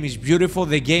 the game is beautiful,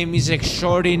 the game is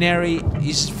extraordinary,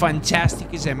 it's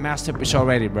fantastic, it's a masterpiece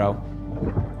already, bro.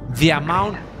 The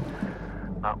amount...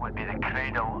 That would be the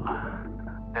cradle.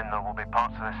 Then there will be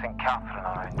parts of the St. Catherine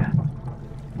around.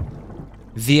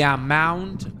 The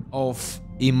amount of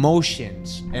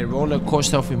emotions, a roller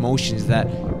coaster of emotions that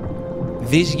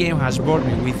this game has brought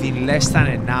me within less than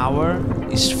an hour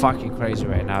is fucking crazy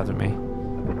right now to me.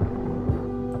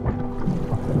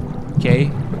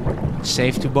 Okay.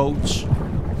 Safety boats.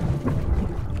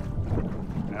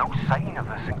 No sign of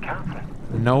the St. Catherine.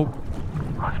 Nope.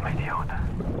 That's mighty odd.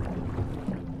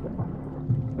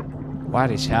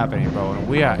 What is happening, bro?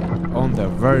 We are on the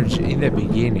verge in the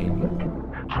beginning.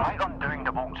 Try undoing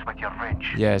the bolts with your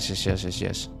wrench. Yes.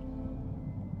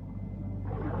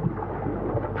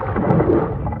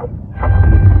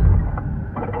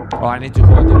 Oh, I need to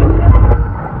hold it.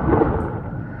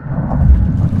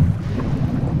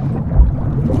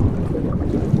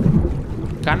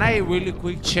 Can I really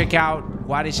quick check out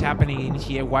what is happening in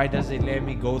here? Why does it let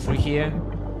me go through here?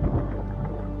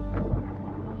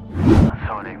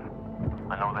 Sorry.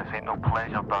 I know this ain't no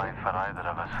pleasure dive for either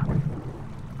of us.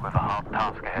 We've a hard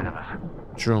task ahead of us.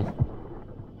 True.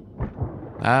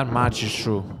 That much is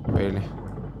true, really.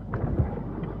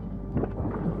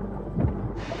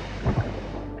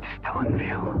 It's still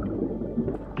unreal.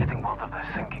 Getting word of this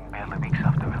sinking barely weeks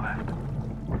after we left.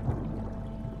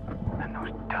 And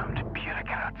those damned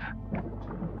bureaucrats.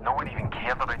 No one even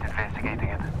cared about investigating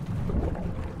it.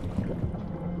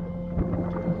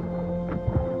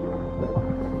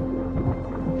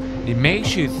 It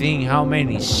makes you think how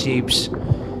many ships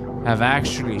have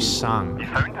actually sunk. You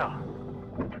found her?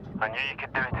 I knew you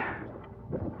could do it.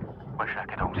 Wish I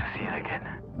could also see her again.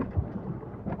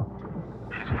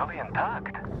 She's fully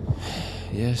intact.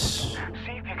 Yes.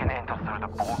 See if you can enter through the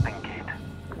boarding gate.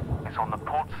 It's on the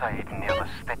port side near the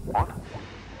stepboard.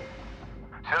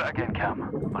 Say that again, Cam.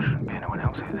 There shouldn't be anyone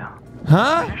else out there.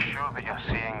 Huh? Are you sure that you're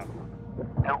seeing...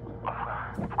 No,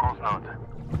 of course not.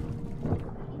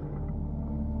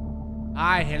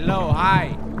 Hi, hello,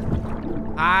 hi.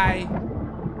 Hi.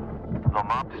 The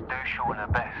maps do show an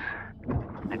abyss.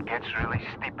 It gets really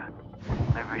steep.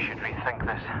 Maybe we should rethink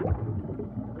this.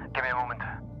 Give me a moment.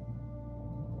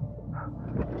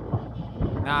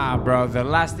 Nah, bro. The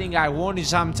last thing I want is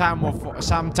some type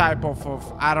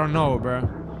of I don't know, bro.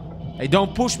 Hey,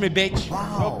 don't push me, bitch.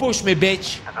 Wow. Don't push me,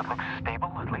 bitch. Does it look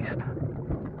stable, at least?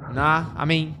 Nah, I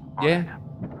mean, yeah.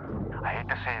 I hate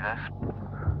to say this,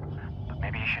 but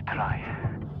maybe you should try.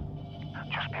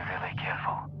 Just be really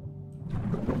careful.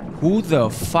 Who the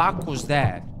fuck was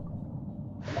that?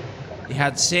 He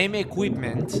had same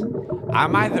equipment.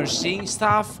 I'm either seeing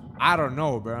stuff, I don't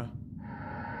know, bro.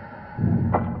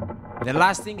 The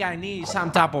last thing I need is some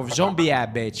type of zombie ass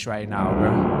bitch right now,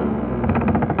 bro.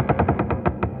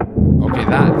 Okay,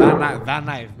 that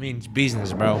knife means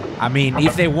business, bro. I mean,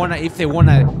 if they wanna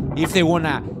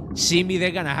see me,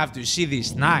 they're gonna have to see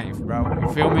this knife, bro. You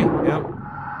feel me? Yeah.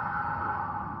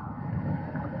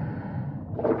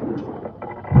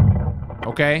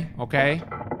 Okay.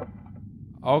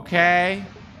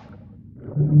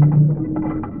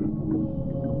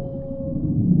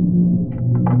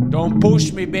 Don't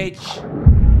push me, bitch.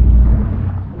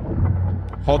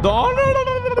 Hold on.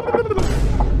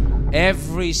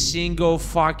 Every single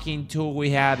fucking tool we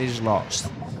had is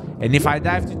lost. And if I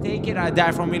dive to take it, I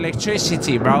die from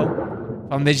electricity, bro.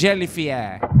 From the jellyfish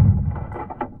air.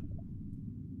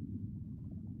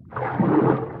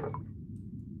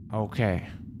 Okay.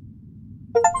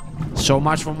 So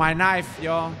much for my knife,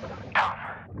 yo. Tom,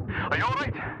 are you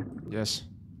alright? Yes.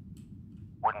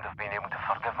 Wouldn't have been able to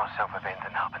forgive myself if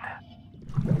anything happened.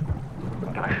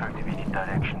 Give a shout if you need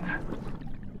directions.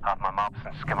 Have my maps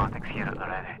and schematics here at the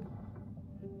ready.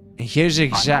 And here's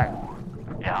exact.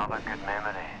 You have a good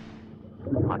memory.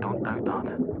 I don't doubt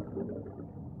that.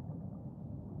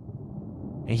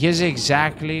 And here's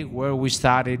exactly where we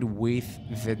started with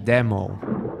the demo.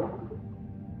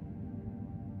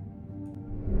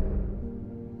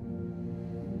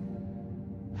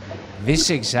 This is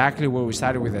exactly where we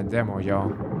started with the demo,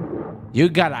 yo. You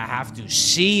gotta have to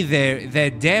see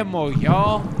the demo,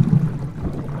 yo.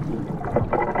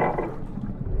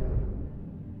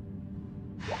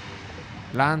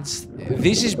 Lance,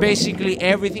 this is basically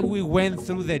everything we went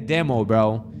through the demo,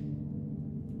 bro.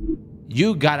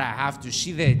 You gotta have to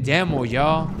see the demo,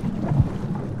 yo.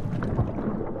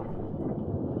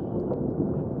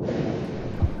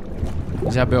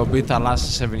 Isabel beat Thalassa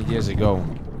 7 years ago.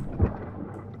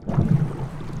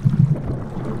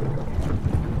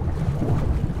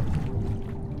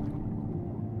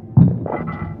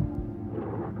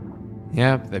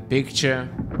 Yep, the picture.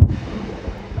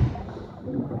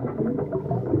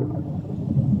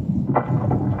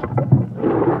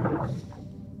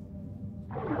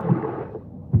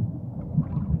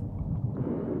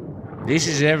 This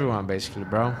is everyone, basically,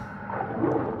 bro.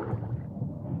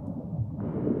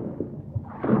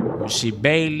 You see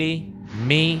Bailey,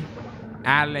 me,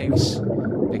 Alex,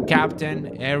 the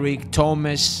captain, Eric,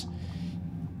 Thomas,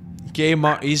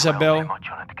 Gamer, Isabel,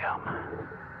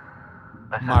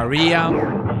 Maria,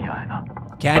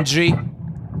 Kendry.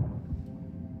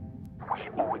 We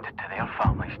owe it to their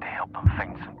families to help them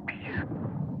find some peace.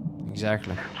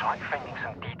 Exactly. Try finding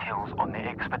some details on the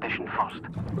expedition first.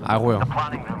 I will. The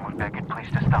planning room would be a good place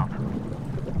to start.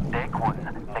 Deck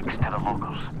 1 next to the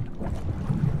lockers.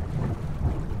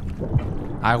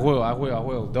 I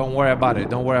will. Don't worry about it.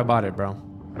 Don't worry about it, bro.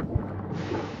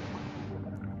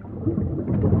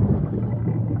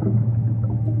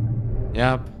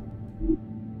 Yep.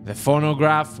 The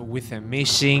phonograph with the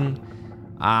missing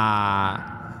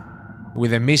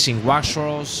wax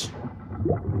rolls.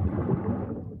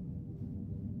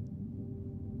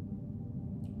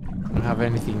 Don't have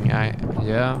anything.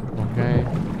 Yeah, okay.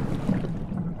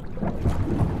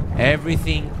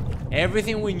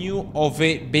 Everything we knew of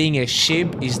it being a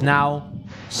ship is now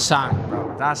sunk,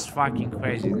 bro. That's fucking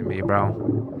crazy to me, bro.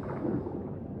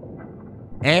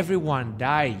 Everyone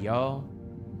died, yo.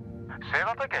 Say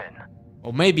that again.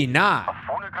 Or maybe not. A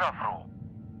phonograph roll.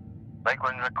 Like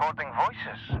when recording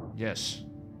voices. Yes. Is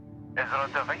there a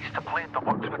device to play it that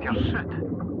works with your suit?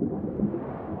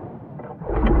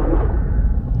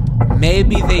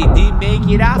 Maybe they did make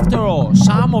it after all.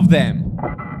 Some of them.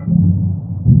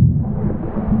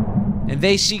 And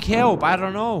they seek help. I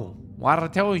don't know. What to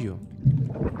tell you.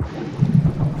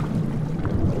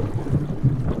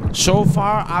 So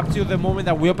far, up to the moment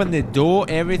that we open the door,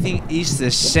 everything is the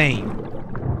same.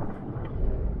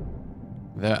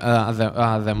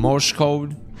 The Morse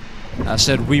code. I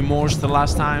said we Morse the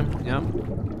last time. Yeah.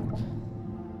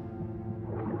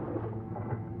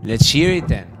 Let's hear it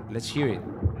then. Let's hear it.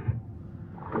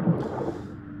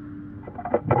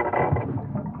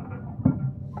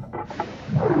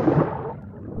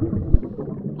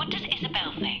 What does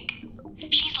Isabel think?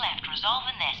 She's left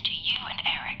resolving this to you and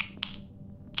Eric.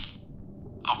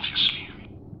 Obviously.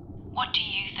 What do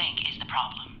you think is the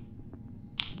problem?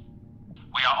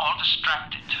 We are all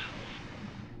distracted.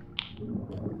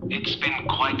 It's been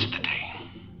quite the day.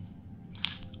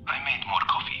 I made more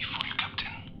coffee for you,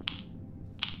 Captain.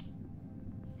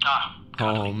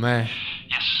 Oh, man.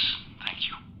 Yes, thank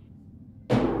you.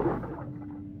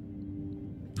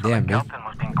 Damn, the man. captain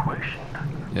was being questioned.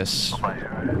 Yes.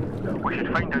 We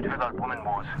should find out who that woman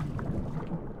was.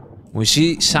 We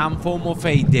see some form of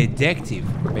a detective,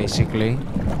 basically,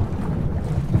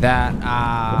 that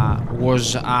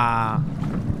was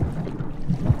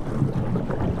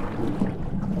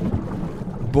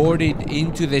boarded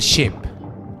into the ship.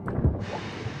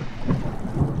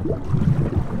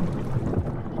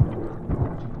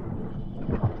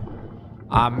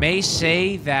 I may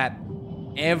say that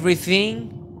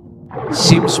everything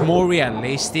seems more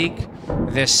realistic.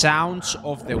 The sounds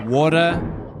of the water,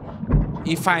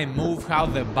 if I move, how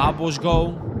the bubbles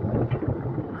go.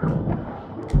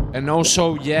 And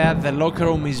also, yeah, the locker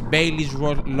room is Bailey's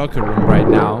locker room right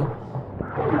now.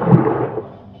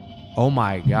 Oh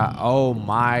my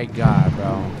god,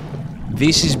 bro.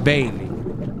 This is Bailey.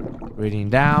 Reading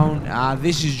down.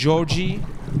 This is Georgie.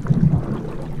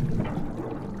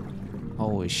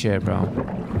 Holy shit, bro.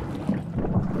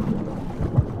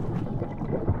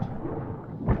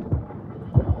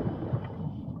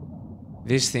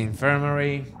 This is the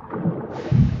infirmary.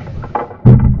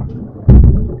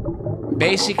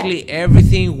 basically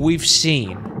everything we've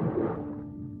seen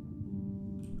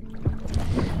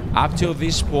up till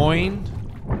this point.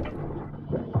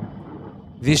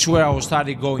 This is where I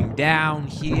started going down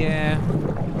here,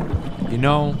 you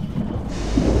know,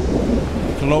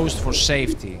 closed for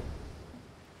safety.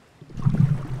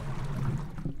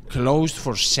 Closed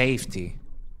for safety.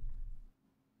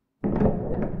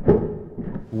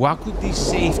 What could this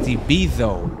safety be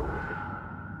though?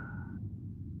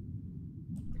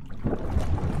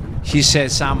 He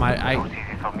said some, It's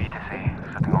easy for me to say,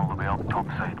 sitting all the way up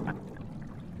topside, but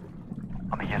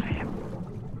I'm here for you.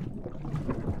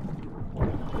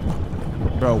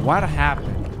 Bro, what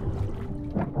happened?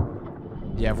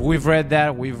 Yeah, we've read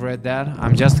that, we've read that.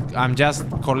 I'm just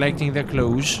collecting the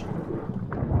clues.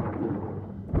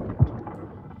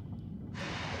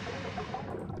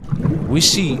 We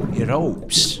see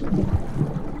ropes.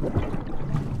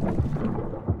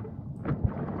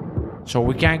 So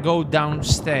we can't go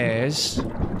downstairs.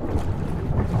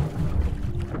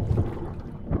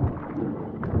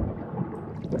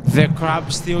 The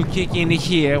crab's still kicking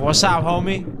here. What's up,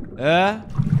 homie?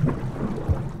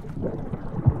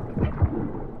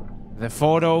 The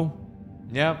photo.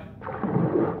 Yep.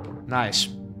 Nice.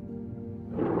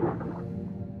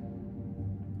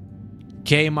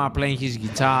 Kmart playing his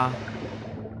guitar.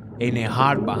 In a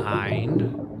heart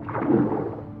behind.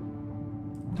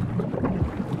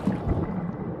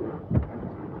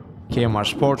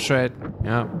 Kmart's portrait.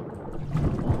 Yeah.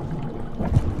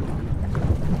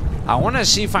 I want to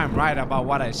see if I'm right about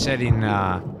what I said in.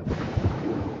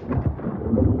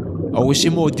 Oh, we see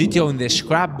more detail in the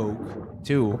scrapbook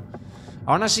too.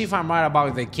 I want to see if I'm right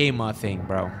about the Kmart thing,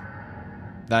 bro.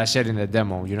 That I said in the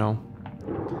demo, you know.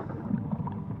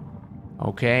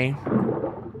 Okay.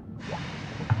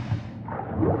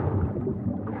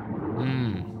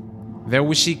 There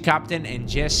we see Captain and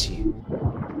Jesse.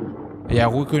 Yeah,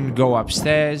 we couldn't go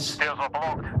upstairs. Stairs are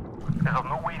blocked. Is there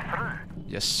no way through?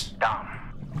 Yes. Damn.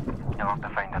 You'll have to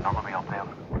find another way up there.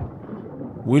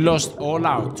 We lost all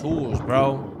our tools,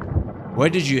 bro. Where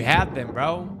did you have them,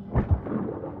 bro?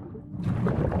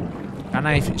 Can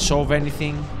I solve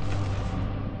anything?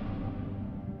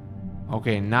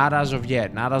 Okay, not as of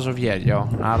yet. Not as of yet, yo.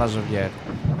 Not as of yet.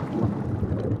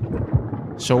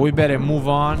 So we better move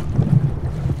on.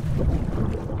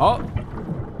 Oh!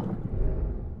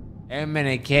 M and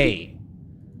a K.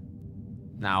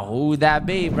 Now who would that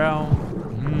be, bro?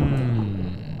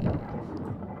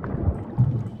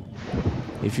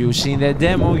 If you've seen the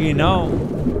demo, you know.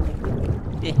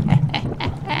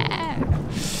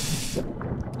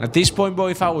 At this point, bro,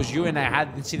 if I was you and I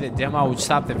hadn't seen the demo, I would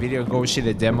stop the video and go see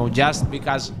the demo just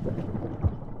because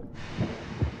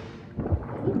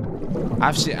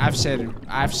I've said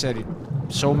it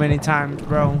so many times,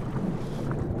 bro.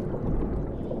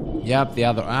 Yep, the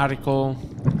other article.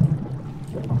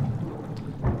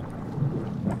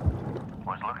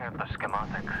 Was looking at the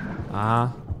schematics.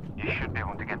 You should be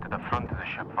able to get to the front of the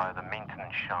ship via the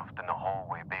maintenance shaft in the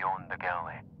hallway beyond the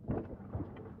galley.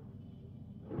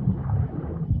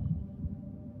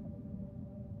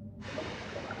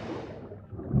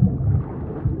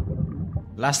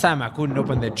 Last time I couldn't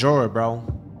open the drawer, bro.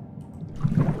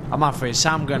 I'm afraid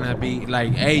Sam gonna be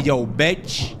like, hey, yo,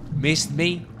 bitch, missed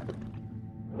me.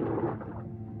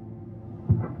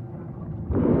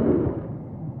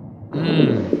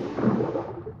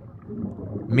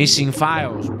 Missing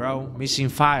files, bro. Missing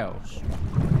files.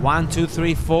 1, 2,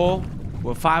 3, 4.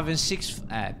 Where 5 and 6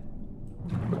 at?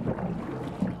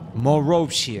 More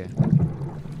ropes here.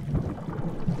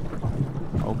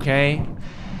 Okay.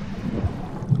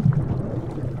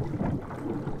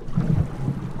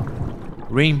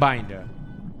 Ring binder.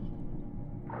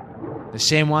 The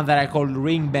same one that I called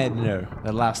ring bender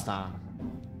the last time.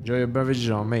 Enjoy your beverages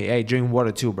on me. Hey, drink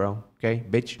water too, bro. Okay,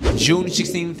 bitch. June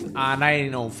 16th,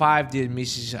 1905, dear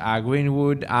Mrs.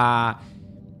 Greenwood.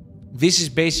 This is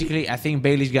basically, I think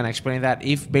Bailey's gonna explain that.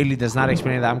 If Bailey does not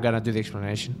explain that, I'm gonna do the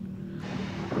explanation.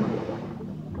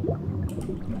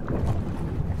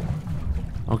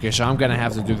 Okay, so I'm gonna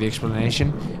have to do the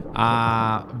explanation.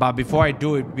 But before I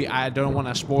do it, I don't want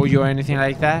to spoil you or anything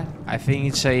like that. I think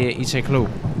it's a clue.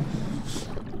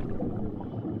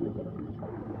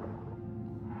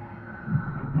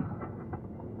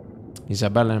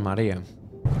 Isabella and Maria.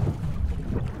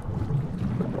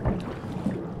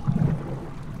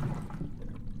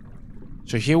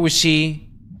 So here we see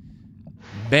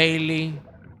Bailey.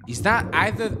 Is that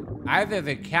either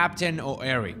the captain or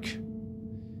Eric?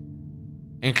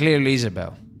 And clearly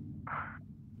Isabel.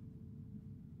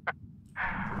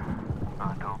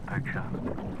 I don't picture.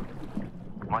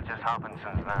 Much has happened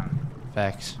since then.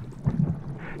 Facts.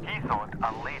 He thought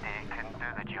a lady couldn't do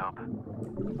the job.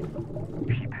 She put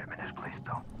me in this place,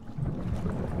 though.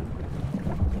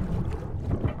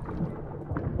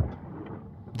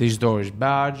 This door is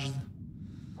barged.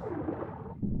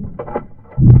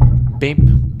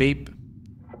 Beep, beep.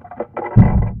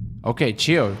 Okay,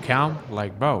 chill, calm,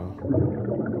 like, bro.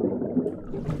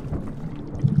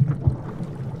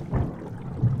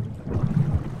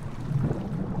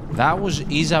 That was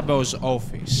Isabel's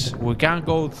office. We can't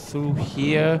go through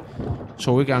here,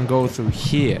 so we can go through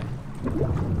here.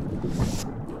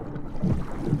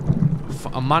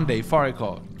 Monday,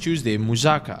 Fariko. Tuesday,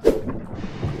 Muzaka.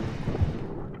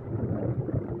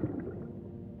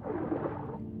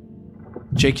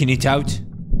 Checking it out.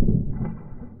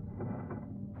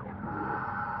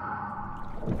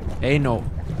 Hey, no.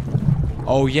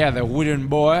 Oh yeah, the wooden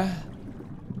boy.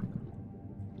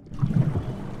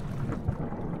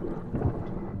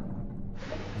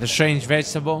 The strange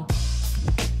vegetable.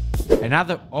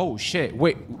 Another. Oh shit!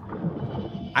 Wait.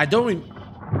 I don't.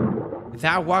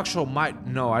 That workshop might.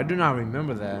 No, I do not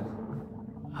remember that.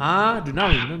 Huh? Do not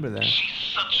remember that.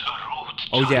 She's such a rude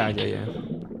Oh yeah, child. yeah.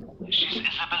 She's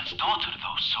Isabel's daughter,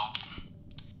 though, so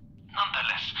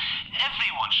nonetheless,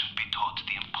 everyone should be taught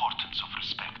the importance of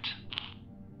respect.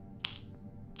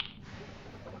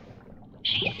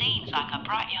 She seems like a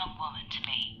bright young woman to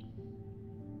me.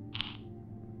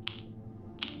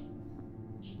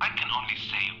 I can only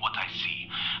say what I see,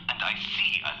 and I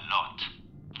see a lot.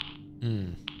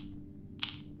 Hmm.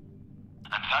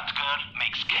 And that girl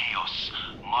makes chaos.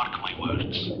 Mark my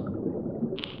words.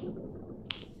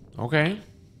 Okay.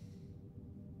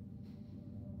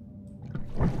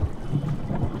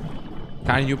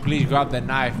 Can you please grab the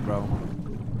knife, bro?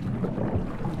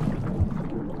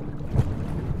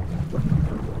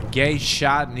 Gate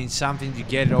shot needs something to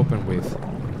get it open with.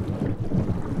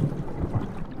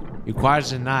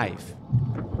 Requires a knife.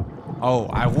 Oh,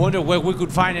 I wonder where we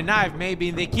could find a knife. Maybe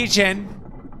in the kitchen.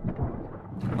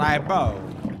 Like, bro.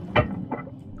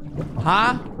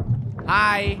 Huh?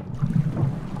 Hi.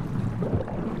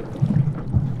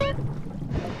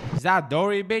 Is that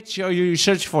Dory, bitch? Or you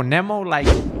search for Nemo? Like,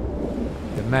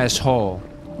 the mess hall.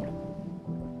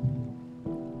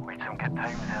 We had some good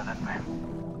times there, didn't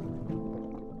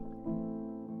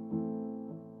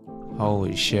we?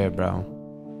 Holy shit, bro.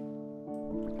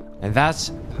 And that's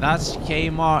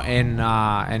Kmart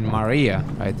and Maria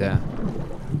right there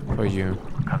for you.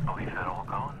 Can't believe they're all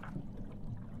gone.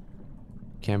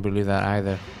 Can't believe that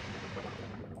either.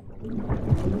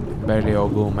 Barely all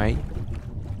go, mate.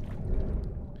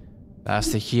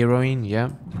 That's the heroine, yeah.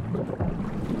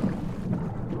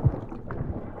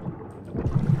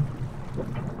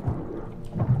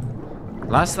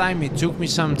 Last time it took me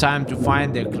some time to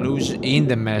find the clues in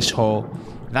the mess hall.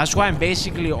 That's why I'm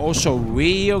basically also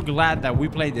real glad that we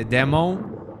played the demo.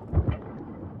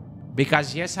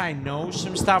 Because yes, I know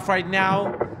some stuff right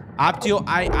now. Up till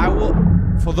I will,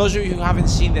 for those of you who haven't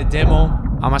seen the demo,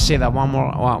 I'ma say that one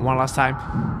last time.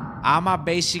 I'ma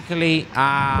basically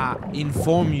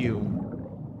inform you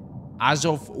as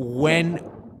of when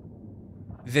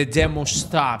the demo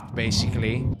stopped,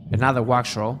 basically. Another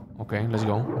wax roll. Okay, let's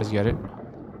go. Let's get it.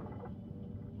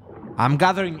 I'm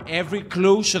gathering every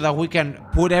clue so that we can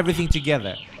put everything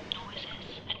together.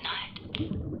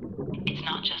 It's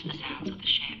not just the sounds of the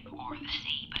ship or the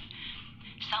sea, but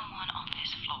someone on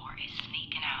this floor is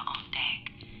sneaking out on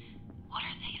deck. What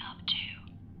are they up to?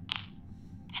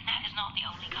 And that is not the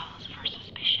only cause for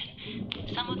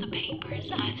suspicion. Some of the papers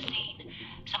I've seen,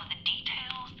 some of the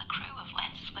details the crew have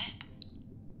let slip.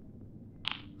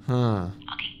 Huh.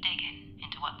 I'll keep digging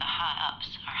into what the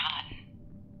high-ups are hiding.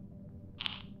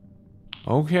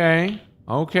 Okay,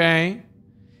 okay.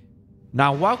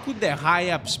 Now, what could the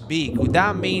high-ups be? Could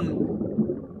that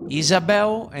mean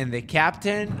Isabel and the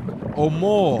captain, or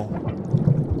more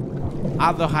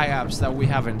other high-ups that we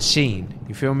haven't seen?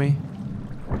 You feel me?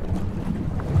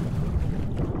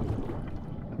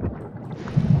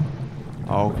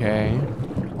 Okay.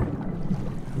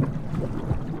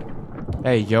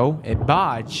 Hey, yo, a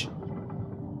badge.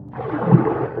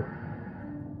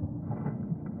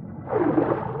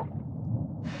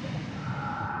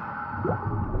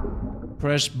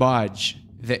 Press badge.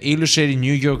 The Illustrated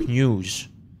New York News.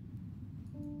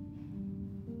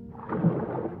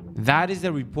 That is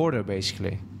the reporter,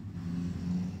 basically.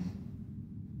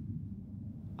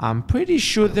 I'm pretty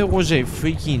sure there was a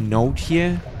freaking note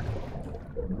here.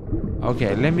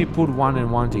 Okay, let me put one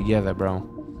and one together, bro.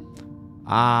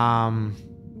 Hans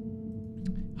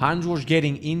was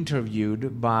getting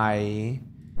interviewed by...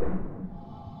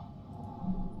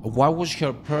 What was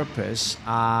her purpose?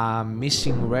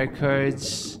 Missing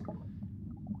records.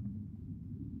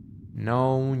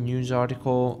 No news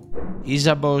article.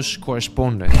 Isabel's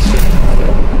correspondence.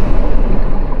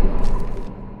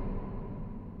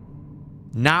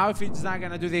 Now, if it's not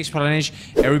gonna do the explanation,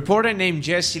 a reporter named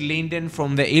Jesse Linden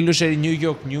from the Illustrated New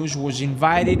York News was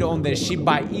invited on the ship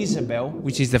by Isabel,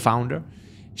 which is the founder.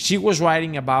 She was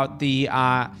writing about the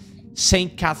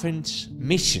St. Catherine's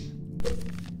mission.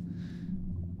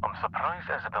 I'm surprised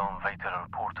Isabel invited a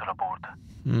reporter aboard.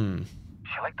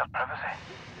 She liked her privacy.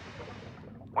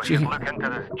 We should look into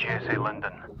this Jesse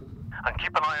Linden and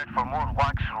keep an eye out for more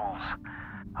wax rolls.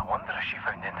 I wonder if she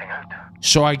found anything out.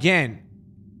 So again,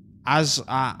 as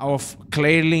of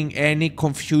clearing any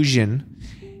confusion,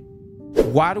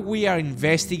 what we are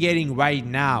investigating right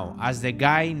now as the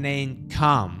guy named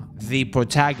Cam, the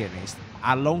protagonist,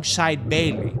 alongside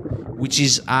Bailey, which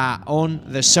is on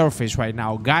the surface right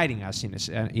now, guiding us in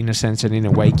a sense and in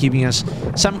a way, giving us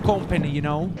some company, you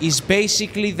know, is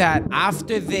basically that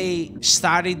after they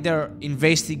started their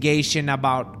investigation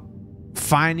about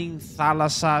finding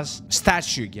Thalassa's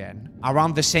statue again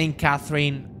around the St.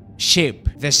 Catherine ship,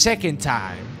 the second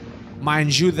time,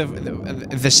 mind you,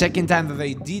 the second time that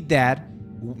they did that,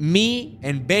 me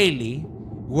and Bailey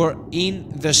were in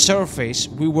the surface.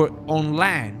 We were on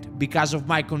land because of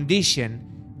my condition,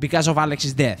 because of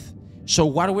Alex's death. So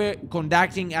what we're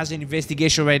conducting as an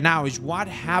investigation right now is what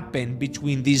happened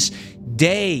between these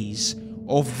days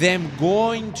of them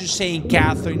going to St.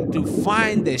 Catherine to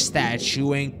find the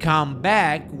statue and come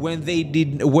back where they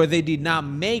did not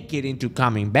make it into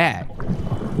coming back.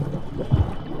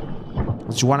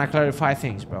 Just want to clarify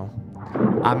things, bro.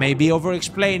 I may be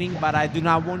over-explaining, but I do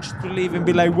not want you to leave and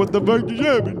be like, what the fuck just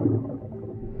happened?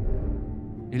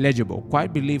 Illegible.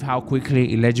 Quite believe how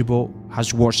quickly illegible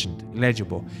has worsened.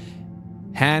 Illegible.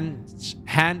 Hand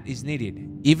is needed.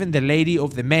 Even the lady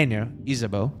of the manor,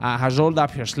 Isabel, has rolled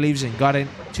up her sleeves and gotten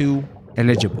to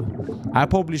illegible. I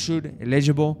probably should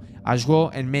illegible as well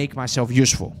and make myself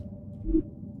useful.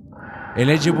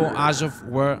 Illegible as of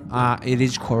where it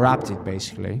is corrupted,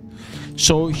 basically.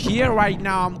 So here right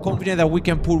now, I'm confident that we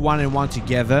can put one and one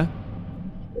together.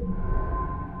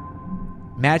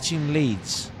 Matching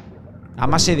leads. I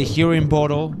must say the hearing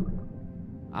bottle.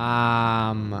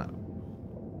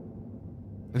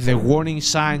 The warning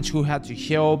signs, who had to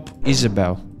help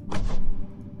Isabel.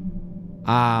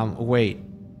 Wait.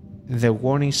 The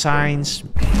warning signs.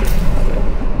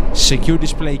 Secure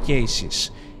display cases.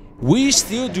 We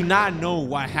still do not know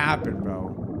what happened,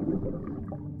 bro.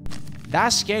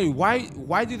 That's scary.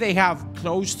 Why do they have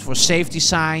closed for safety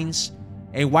signs?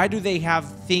 And why do they have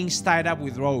things tied up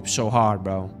with ropes so hard,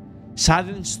 bro?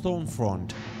 Sudden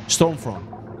stormfront.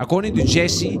 According to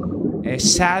Jesse, a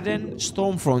sudden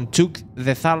stormfront took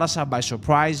the Thalassa by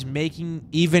surprise, making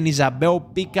even Isabel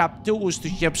pick up tools to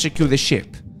help secure the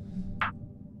ship.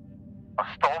 A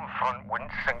stormfront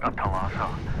wouldn't sink a Thalassa.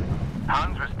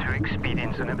 Hans was too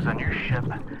experienced and it was a new ship.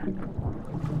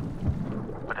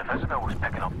 But if Isabel was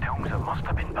picking up tools, it must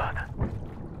have been bad.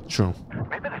 True.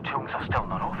 Maybe the tools are still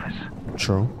in our office.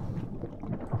 True.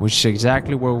 Which is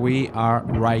exactly where we are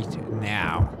right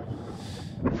now.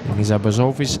 In Isabel's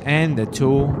office, and the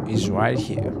tool is right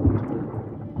here.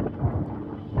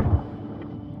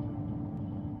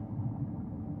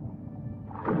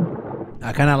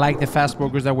 I kind of like the fast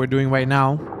progress that we're doing right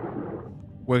now.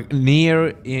 We're near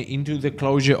into the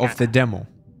closure of the demo.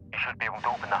 You should be able to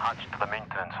open the hatch to the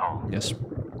maintenance hall. Yes.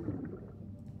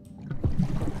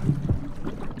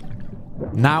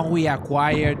 Now we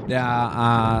acquired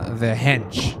the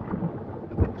hench.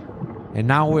 And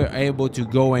now we're able to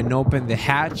go and open the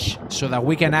hatch so that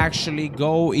we can actually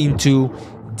go into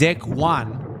deck 1,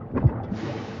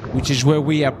 which is where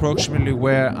we approximately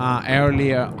were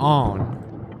earlier on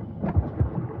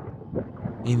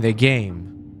in the game,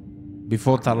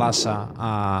 before Thalassa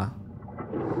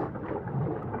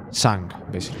sank,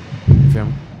 basically. You feel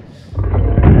me?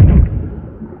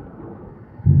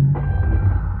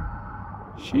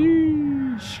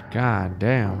 Sheesh. God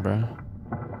damn, bro.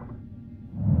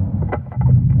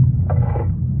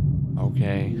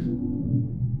 Okay.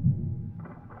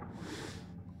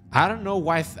 I don't know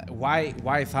why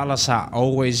Thalassa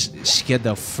always scared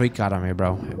the freak out of me,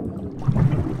 bro.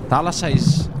 Thalassa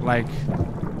is like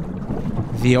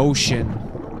the ocean.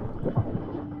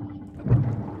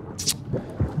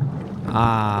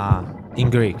 In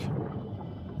Greek.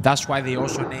 That's why they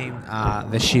also named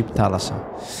the ship Thalassa.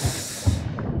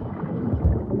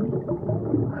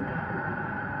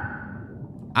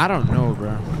 I don't know,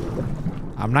 bro.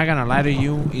 I'm not gonna lie to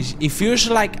you. It feels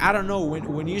like, I don't know,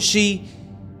 when you see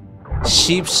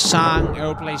ships sunk,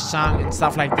 airplanes sunk, and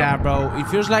stuff like that, bro, it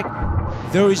feels like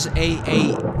there is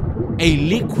a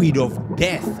liquid of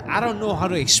death. I don't know how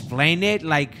to explain it.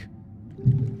 Like,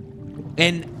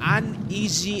 an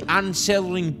uneasy,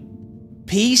 unsettling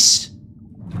peace?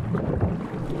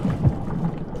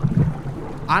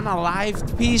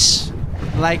 Unalived peace?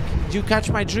 Like, do you catch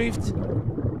my drift?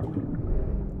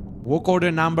 Work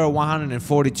order number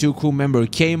 142, crew member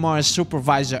Kmar,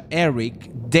 supervisor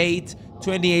Eric, date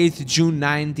 28th June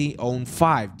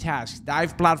 1905. Task: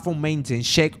 dive platform maintenance,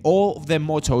 check all of the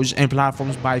motors and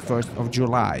platforms by 1st of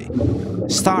July.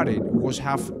 Started, was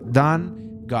half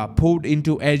done, got pulled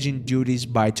into urgent duties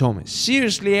by Thomas.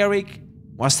 Seriously, Eric?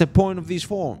 What's the point of these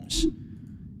forms?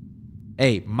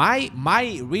 Hey, my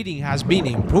reading has been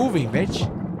improving, bitch.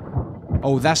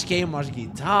 Oh, that's Kmar's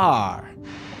guitar.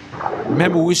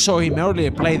 Remember, we saw him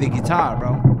earlier play the guitar,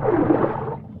 bro.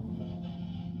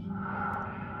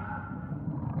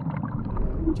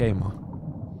 Kmar.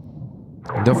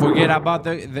 Don't forget about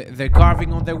the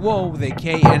carving on the wall, the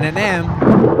K and an M.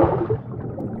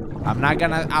 I'm not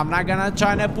gonna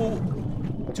try to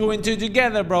put 2 and 2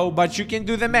 together, bro. But you can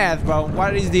do the math, bro.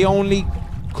 What is the only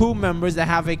crew members that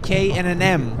have a K and an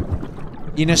M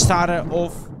in a starter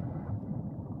of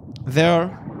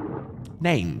their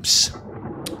names?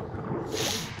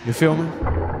 You feel me?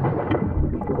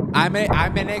 I'm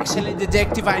an excellent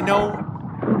detective, I know,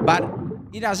 but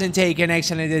it doesn't take an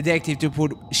excellent detective to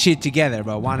put shit together,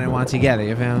 bro. One and one together,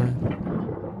 you feel me?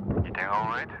 You doing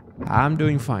alright? I'm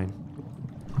doing fine.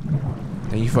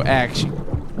 Thank you for action.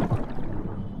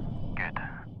 Good.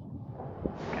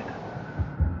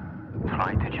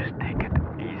 Try to just take it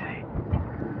easy.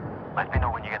 Let me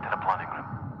know when you get to the planning room.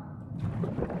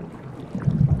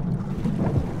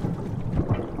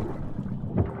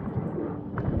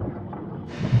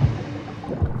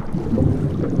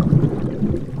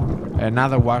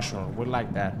 Another washroom. We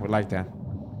like that. We like that.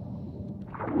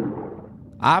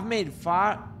 I've made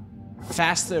far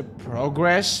faster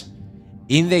progress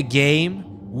in the game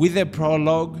with the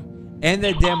prologue and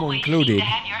the demo included. You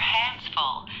have your hands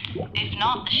full. If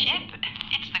not the ship,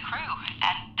 it's the crew,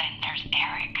 and then there's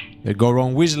Eric. They go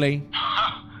wrong, Weasley.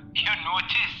 You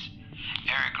notice?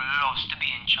 Eric loves to be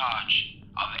in charge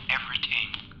of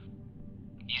everything.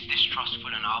 He's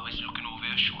distrustful and always looking over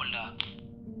your shoulder.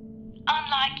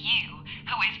 Unlike you,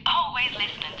 who is always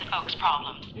listening to folks'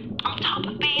 problems, on top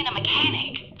of being a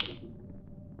mechanic.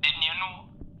 Didn't you know?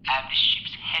 I'm the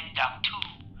ship's head doc too.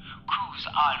 Crews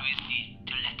always need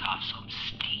to let off some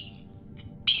steam.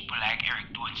 People like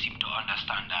Eric don't seem to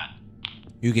understand that.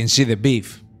 You can see the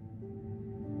beef.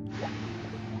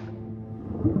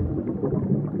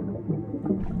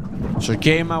 So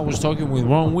Kmar was talking with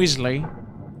Ron Weasley.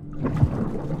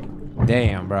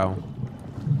 Damn, bro.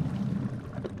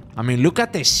 I mean, look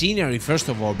at the scenery first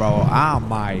of all, bro. Ah,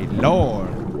 my lord.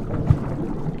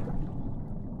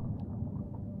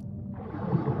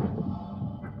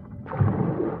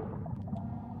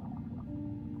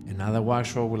 Another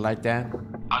washroom would like that.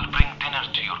 I'll bring dinner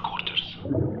to your quarters.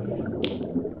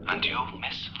 And you,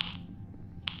 miss?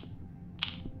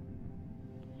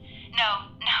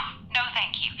 No,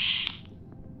 thank you.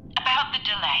 About the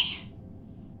delay.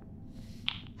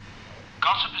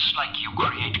 Gossips like you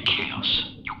create chaos.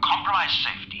 You compromise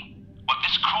safety. What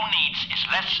this crew needs is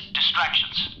less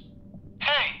distractions.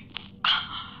 Hey!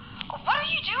 What are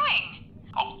you doing?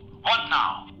 Oh, what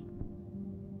now?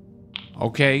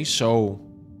 Okay, so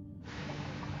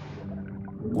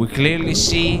we clearly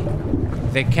see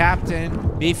the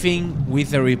captain beefing with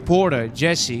the reporter,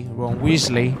 Jesse, Ron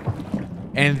Weasley,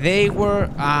 and they were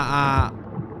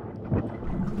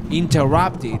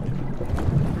interrupted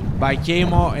by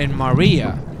Kmar and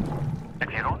Maria. If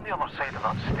you're on the other side of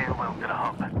that stairwell to the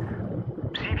hub,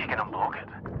 see if you can unblock it.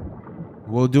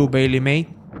 Will do, Bailey, mate.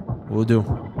 Will do.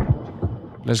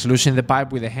 Let's loosen the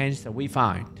pipe with the hands that we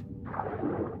find.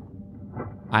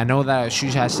 I know that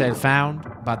Shush has said found,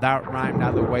 but that rhymed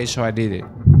other way, so I did it.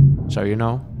 So you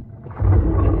know.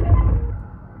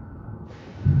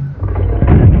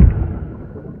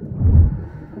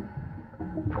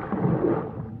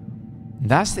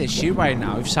 That's the shit right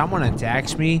now. If someone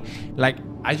attacks me, like,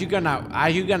 are you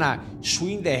gonna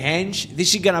swing the hinge?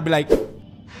 This is gonna be like,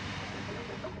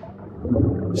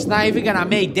 it's not even gonna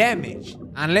make damage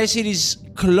unless it is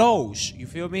close. You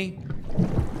feel me?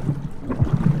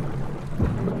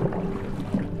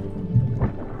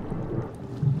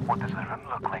 What does the room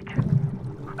look like?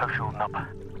 How's holding up?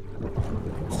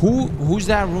 Who's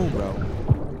that room, bro?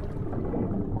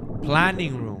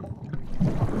 Planning room.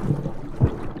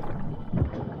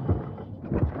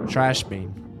 Trash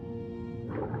bin.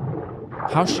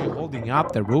 How's she holding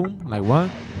up the room? Like what?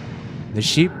 The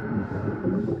ship?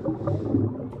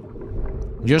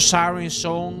 Your siren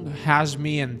song has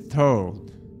me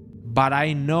enthralled, but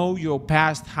I know your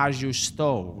past has you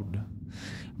stalled.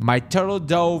 My turtle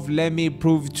dove, let me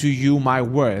prove to you my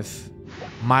worth.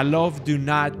 My love, do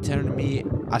not turn me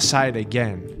aside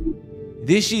again.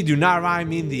 This shit do not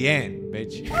rhyme in the end,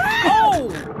 bitch.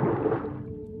 Oh!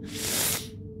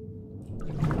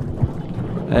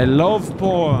 A love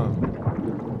poem.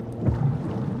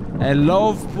 A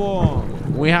love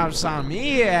poem. We have some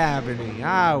here happening,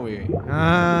 are we?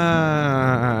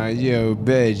 Ah, you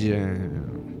bitch.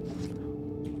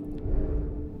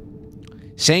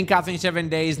 St. Catherine 7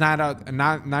 days,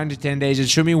 9 to 10 days.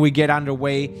 Assuming we get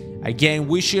underway again,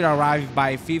 we should arrive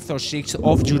by 5th or 6th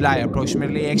of July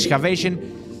approximately.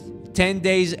 Excavation 10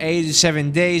 days, 8 to 7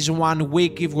 days, 1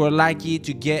 week if we're lucky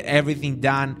to get everything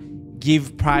done.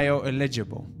 Give prior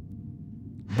eligible.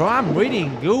 Bro, I'm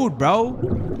reading good, bro.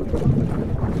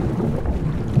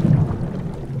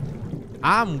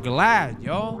 I'm glad,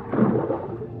 yo.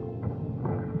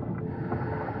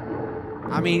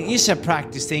 I mean, it's a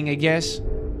practice thing, I guess.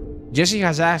 Jessie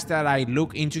has asked that I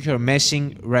look into her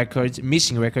missing records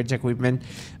equipment.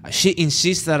 She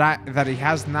insists that it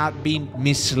has not been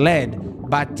misled,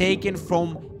 but taken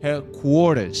from her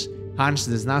quarters. Hans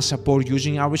does not support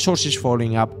using our resources.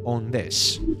 Following up on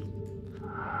this.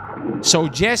 So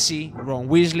Jessie, Ron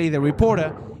Weasley, the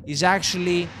reporter, is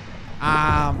actually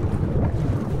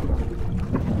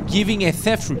giving a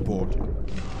theft report.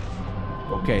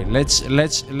 Okay, let's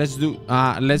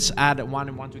add one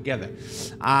and one together.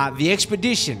 The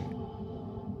expedition.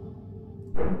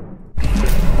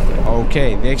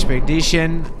 Okay, the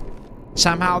expedition.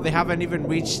 Somehow they haven't even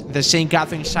reached the St.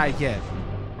 Catherine site yet.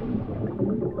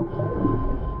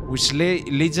 Which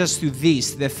leads us to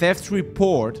this. The theft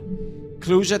report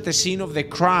clues at the scene of the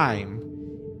crime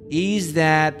is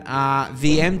that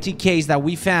the empty case that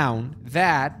we found,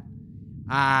 that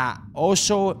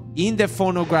also in the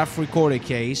phonograph recorder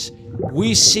case,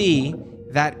 we see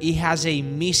that it has a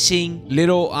missing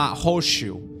little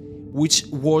horseshoe, which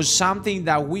was something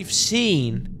that we've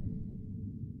seen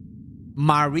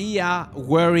Maria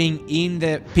wearing in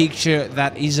the picture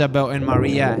that Isabel and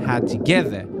Maria had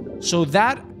together. So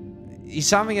that is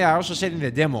something that I also said in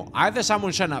the demo. Either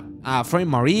someone's trying to frame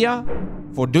Maria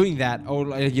for doing that,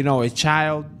 or you know, a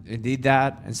child did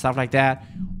that and stuff like that,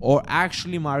 or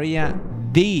actually Maria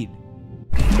did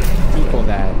all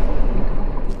that.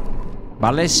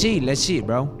 But let's see,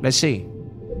 bro. Let's see.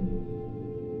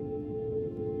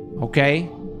 Okay.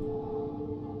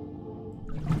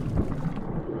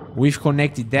 We've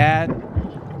connected that.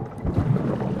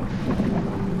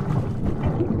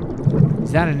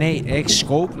 Is that an 8x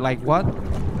scope? Like what?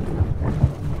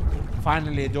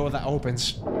 Finally a door that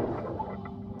opens.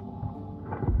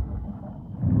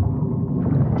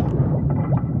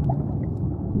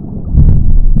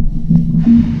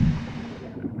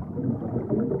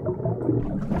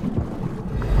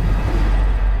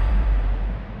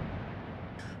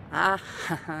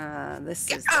 This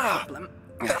is the problem.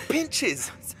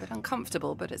 Pinches! It's a bit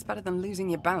uncomfortable, but it's better than losing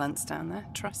your balance down there.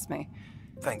 Trust me.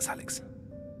 Thanks, Alex.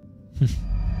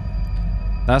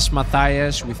 That's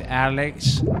Matthias with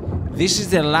Alex. This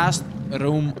is the last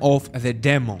room of the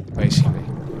demo, basically.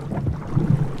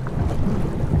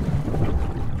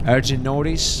 Urgent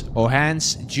notice, or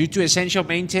hence, due to essential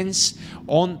maintenance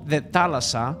on the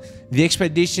Thalassa, the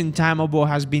expedition timetable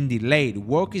has been delayed.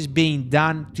 Work is being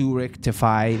done to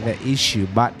rectify the issue,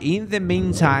 but in the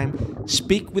meantime,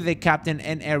 speak with the captain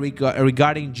and Eric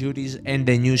regarding duties and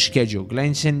the new schedule.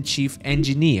 Glenson, chief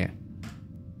engineer.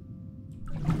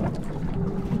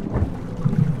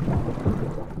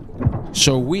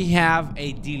 So we have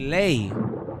a delay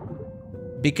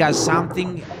because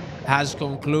something has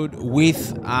concluded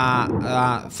with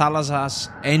Thalassa's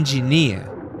engineering.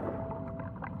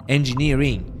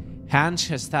 Hans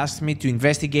has tasked me to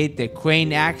investigate the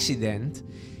crane accident.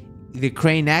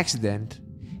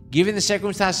 Given the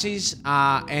circumstances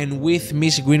and with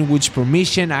Miss Greenwood's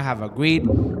permission, I have agreed.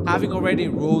 Having already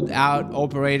ruled out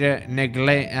operator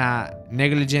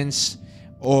negligence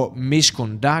or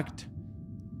misconduct,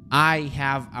 I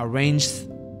have arranged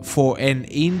for an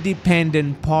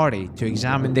independent party to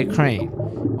examine the crane,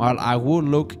 while I will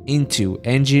look into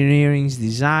engineering's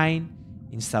design,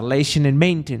 installation and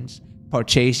maintenance,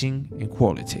 purchasing and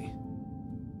quality.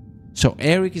 So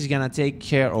Eric is gonna take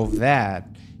care of that.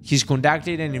 He's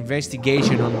conducted an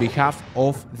investigation on behalf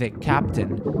of the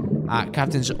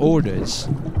captain's orders,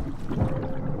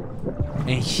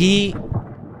 and he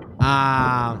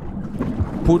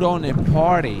put on a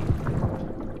party.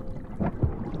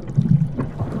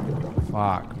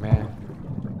 Fuck, man.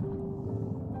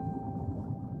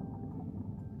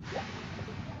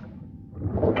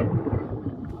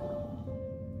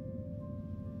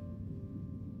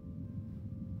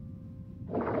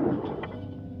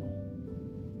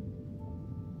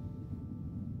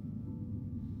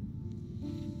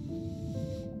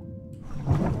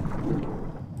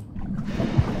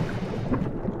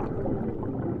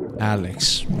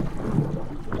 Alex.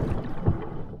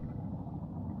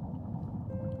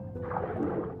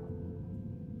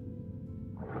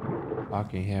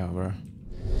 Fucking hell, bro.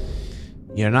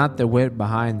 You're not the wet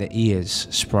behind the ears,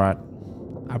 Sprat.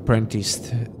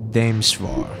 Apprenticed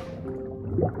Damesvar.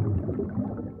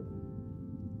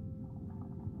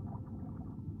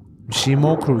 See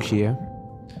more crew here.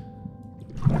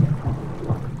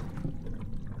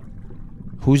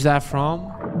 Who's that from?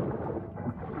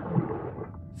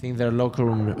 I think their locker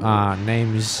room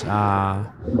name is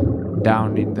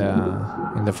down in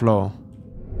the floor.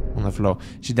 On the floor.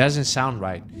 She doesn't sound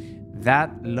right.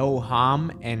 That low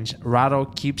hum and rattle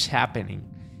keeps happening.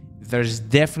 There's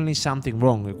definitely something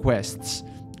wrong. Requests.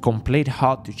 Complete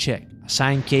halt to check.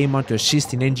 Assign Kmart to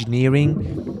assist in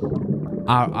engineering.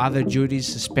 Our other duties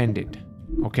suspended.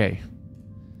 Okay.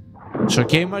 So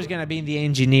Kmart's gonna be in the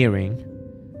engineering,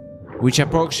 which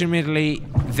approximately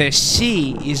the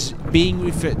C is being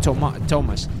referred.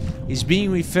 Thomas is being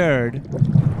referred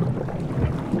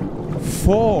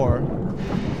for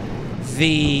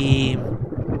the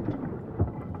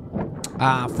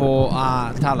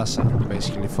Thalassa,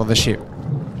 basically for the ship.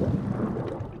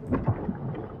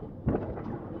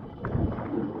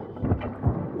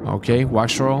 Okay,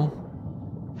 wax roll.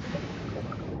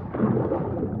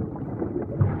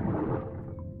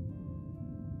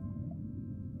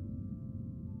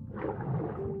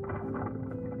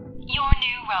 Your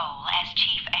new role as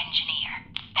chief engineer.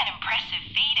 An impressive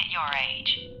feat at your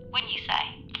age, wouldn't you say?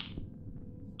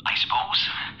 I suppose.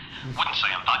 Wouldn't say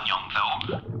I'm that young,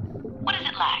 though. What is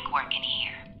it like working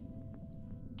here?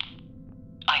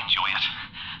 I enjoy it.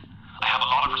 I have a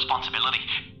lot of responsibility.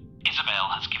 Isabel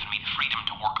has given me the freedom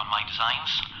to work on my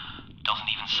designs. Doesn't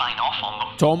even sign off on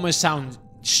them. Thomas sounds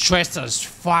stressed as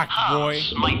fuck, boy.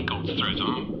 Hans might go through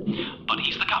them, but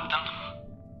he's the captain.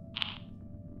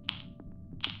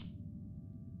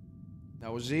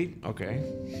 That was it? Okay.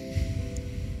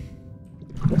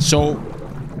 So,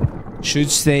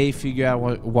 should stay, figure out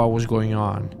what was going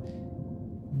on.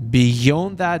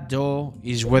 Beyond that door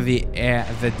is where the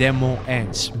demo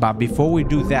ends. But before we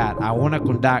do that, I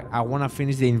wanna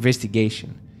finish the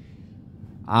investigation.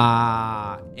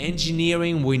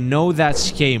 Engineering, we know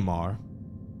that's Kmart.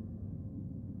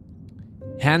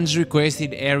 Hans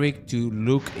requested Eric to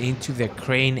look into the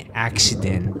crane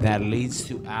accident that leads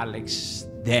to Alex's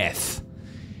death.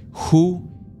 Who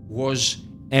was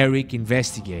Eric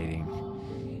investigating?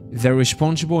 The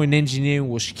responsible in engineering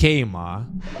was Kmart.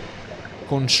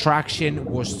 Construction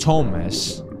was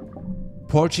Thomas.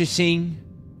 Purchasing,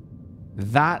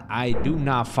 that I do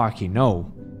not fucking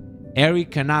know.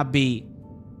 Eric cannot be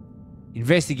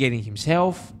investigating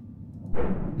himself.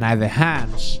 Neither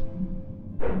Hans.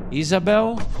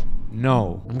 Isabel?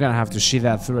 No. I'm gonna have to see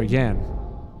that through again.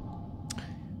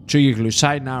 Trigger clue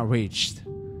site now reached.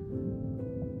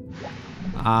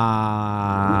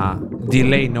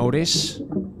 Delay notice.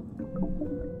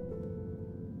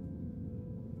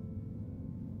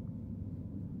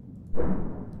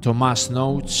 Thomas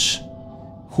notes.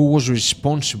 Who was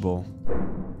responsible?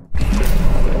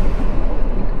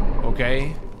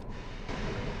 Okay.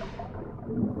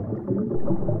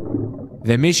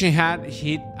 The mission had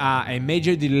hit a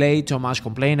major delay. Thomas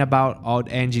complained about odd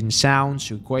engine sounds,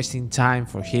 requesting time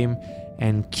for him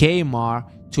and Kmart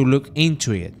to look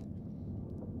into it.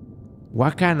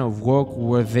 What kind of work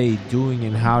were they doing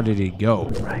and how did it go?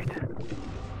 Right. So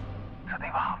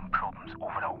they were having problems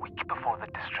over a week before the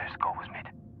distress call was made.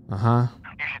 Uh-huh.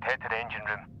 You should head to the engine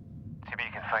room. See what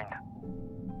you can find.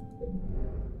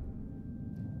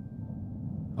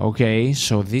 Okay,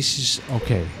 so this is...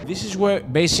 Okay. This is where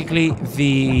basically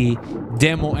the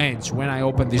demo ends when I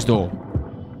open this door.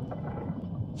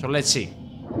 So let's see.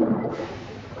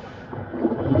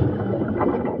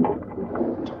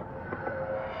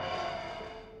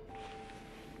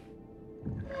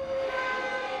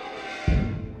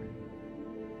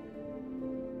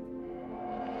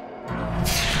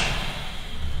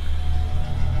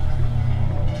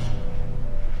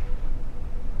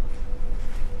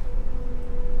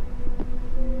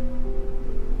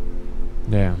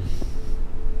 Damn.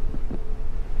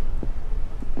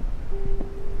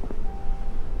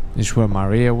 This is where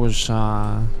Maria was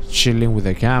chilling with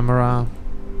the camera.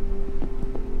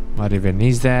 What even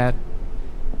is that?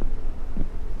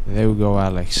 There we go,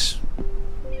 Alex.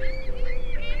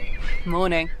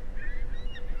 Morning.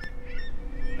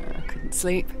 I couldn't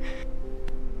sleep.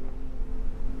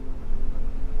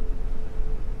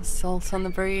 Salt on the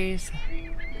breeze,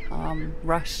 calm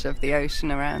rush of the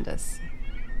ocean around us.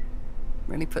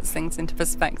 Really puts things into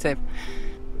perspective.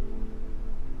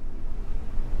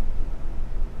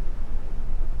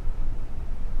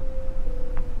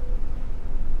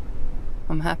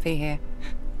 I'm happy here.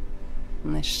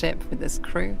 On this ship with this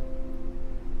crew.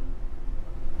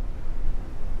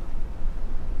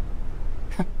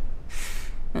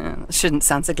 That shouldn't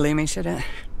sound so gloomy, should it?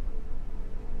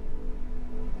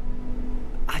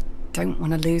 I don't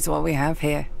want to lose what we have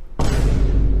here.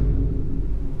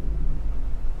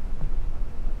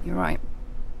 You're right.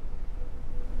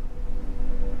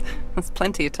 There's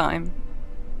plenty of time.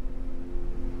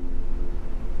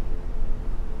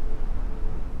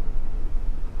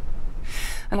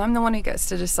 And I'm the one who gets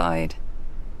to decide.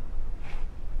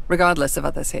 Regardless of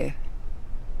others here.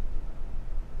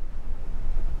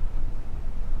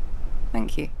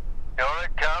 Thank you. You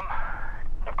alright, Cam?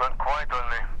 You've gone quiet on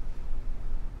me.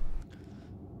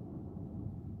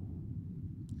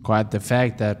 Quite the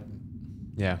fact that,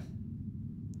 yeah.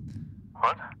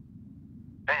 What?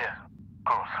 Yeah, of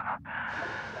course.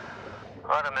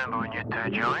 I remember when you two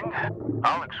joined.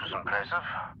 Alex was impressive.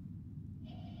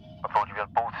 I thought you were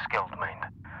both skilled, mind.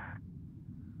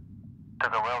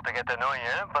 Took a while to get to know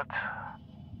you, but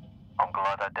I'm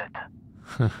glad I did.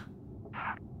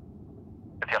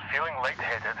 If you're feeling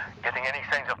lightheaded, getting any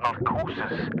signs of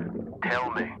narcosis,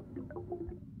 tell me.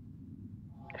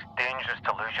 It's dangerous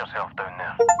to lose yourself down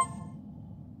there.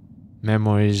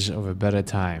 Memories of a better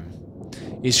time.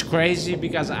 It's crazy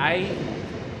because I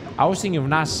was thinking of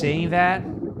not saying that,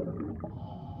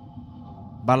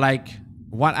 but like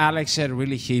what Alex said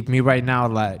really hit me right now.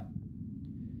 Like,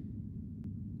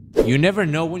 you never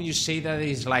know when you say that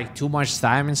it's like too much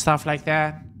time and stuff like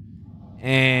that.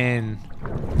 And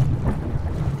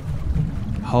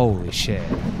holy shit.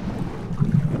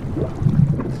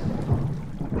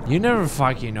 You never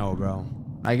fucking know, bro.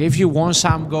 Like, if you want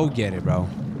something, go get it, bro.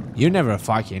 You never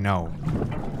fucking know.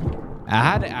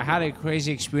 I had a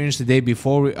crazy experience the day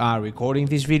before recording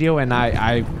this video, and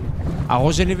I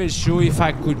wasn't even sure if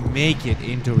I could make it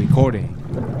into recording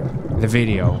the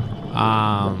video.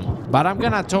 But I'm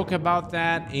gonna talk about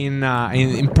that in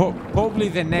probably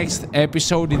the next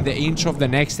episode, in the intro of the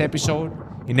next episode,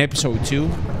 in episode 2.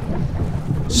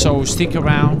 So stick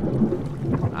around,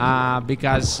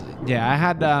 because yeah, I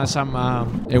had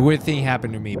a weird thing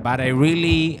happen to me, but I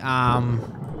really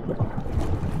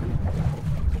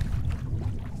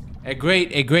a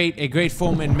great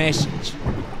form and message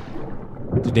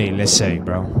today, let's say,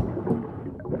 bro.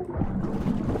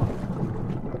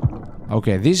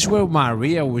 Okay, this is where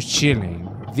Maria was chilling.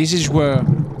 This is where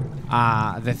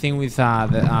the thing with the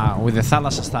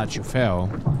Thalassa statue fell.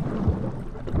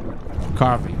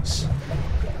 Carvings.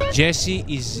 Jesse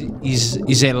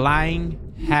is a lying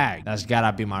hag. That's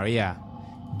gotta be Maria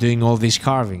doing all these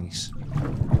carvings.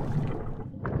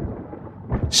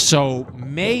 So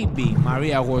maybe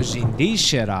Maria was in this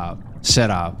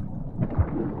setup.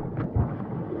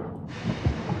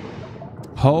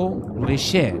 Holy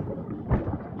shit.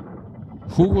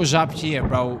 Who was up here,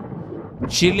 bro?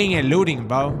 Chilling and looting,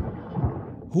 bro.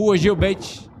 Who was you,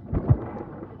 bitch?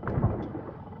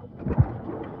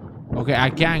 Okay, I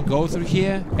can't go through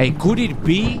here. Hey, could it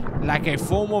be like a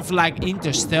form of like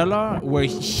Interstellar where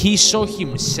he saw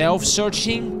himself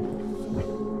searching?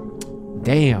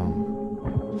 Damn.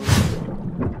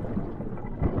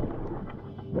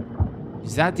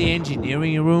 Is that the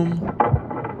engineering room?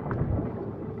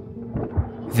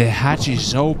 The hatch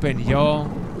is open, yo.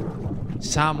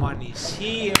 Someone is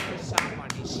here. Someone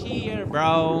is here,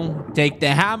 bro. Take the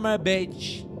hammer,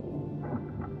 bitch.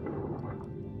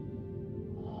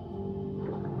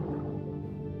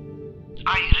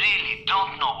 I really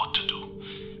don't know what to do.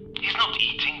 He's not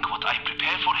eating what I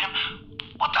prepare for him.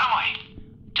 What am I?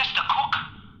 Just a cook?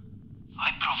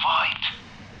 I provide.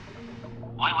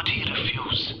 Why would he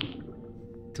refuse?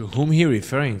 To whom he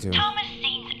referring to? Thomas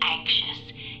seems anxious.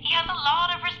 He has a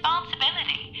lot of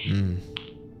responsibility.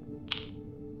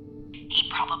 He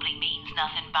probably means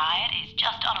nothing by it. He's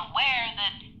just unaware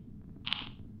that...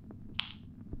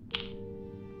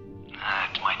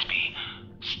 It might be.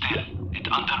 Still, it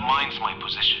undermines my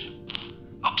position.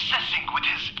 Obsessing with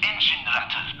his engine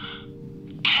rattle.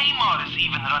 Kamar is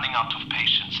even running out of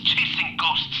patience, chasing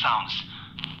ghost sounds.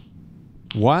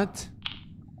 What?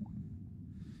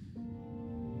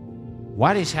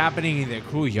 What is happening in the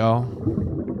crew, yo?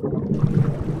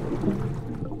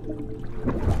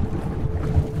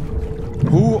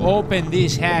 Who opened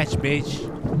this hatch, bitch?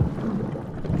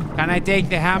 Can I take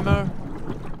the hammer?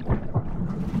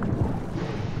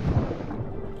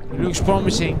 It looks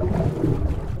promising.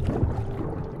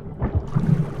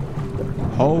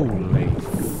 Holy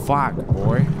fuck,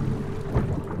 boy.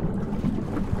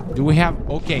 Do we have...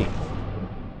 Okay.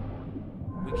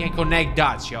 We can connect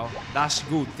dots, yo. That's a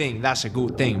good thing. That's a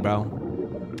good thing, bro.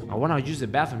 I want to use the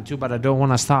bathroom too, but I don't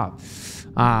want to stop.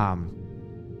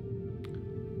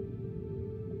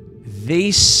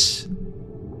 This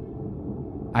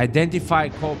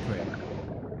identified culprit.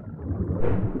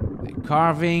 The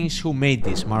carvings. Who made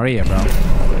this? Maria, bro.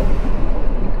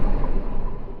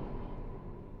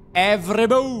 Every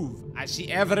move. I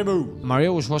see every move.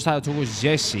 Maria was hostile towards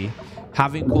Jesse,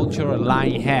 having called her a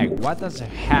lying hag. What does a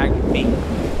hag mean?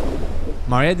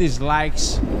 Maria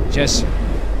dislikes Jesse.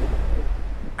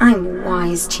 I'm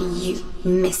wise to you,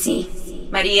 Missy.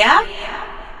 Maria?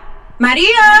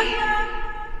 Maria!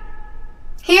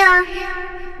 Here.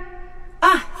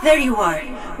 Ah, there you are.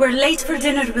 We're late for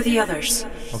dinner with the others.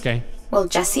 Okay. Will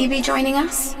Jessie be joining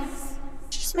us?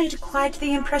 She's made quite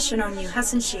the impression on you,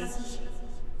 hasn't she?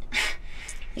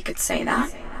 You could say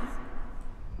that.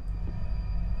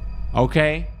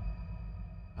 Okay.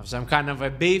 Have some kind of a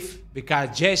beef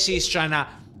because Jesse is trying to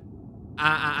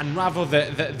unravel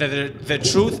the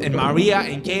truth, and Maria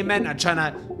and Cayman are trying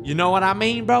to, you know what I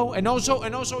mean, bro? And also,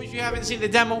 if you haven't seen the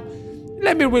demo,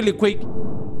 let me really quick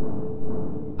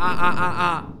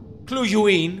clue you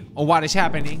in on what is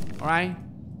happening, all right?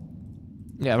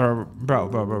 Yeah, bro.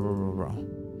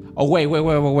 Oh, wait.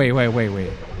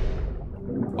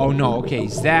 Oh, no, okay,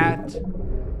 is that...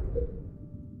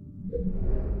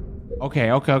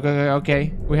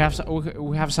 Okay. We have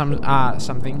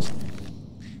some things.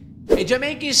 A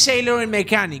Jamaican sailor and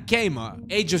mechanic, Kamer,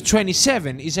 age of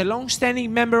 27, is a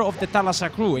long-standing member of the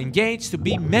Thalassa crew, engaged to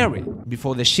be married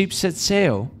before the ship set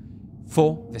sail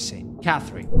for the St.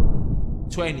 Catherine.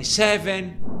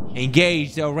 27,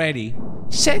 engaged already,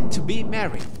 set to be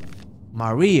married.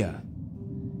 Maria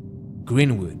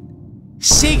Greenwood,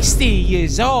 60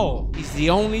 years old, is the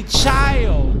only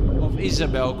child of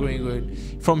Isabel Greenwood.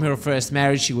 From her first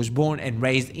marriage, she was born and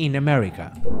raised in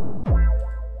America.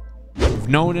 We've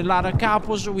known a lot of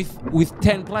couples with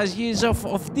 10 plus years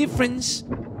of difference,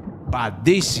 but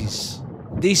this is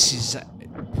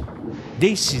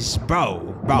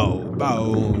bro.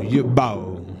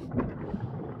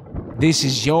 This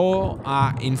is your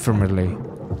infirmary.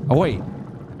 Oh wait,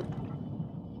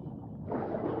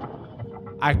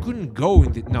 I couldn't go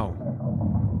in the no.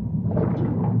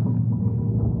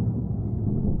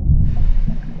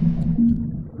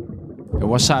 Hey,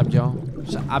 what's up, yo?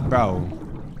 What's up, bro?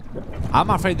 I'm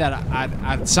afraid that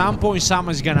at some point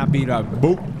someone's gonna be like,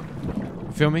 boop.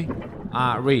 Feel me?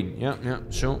 Read. Yeah,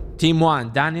 sure. Team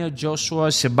 1, Daniel, Joshua,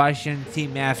 Sebastian, T.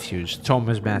 Matthews,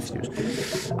 Thomas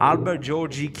Matthews, Albert,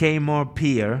 Georgie, Kaymore,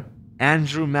 Pierre,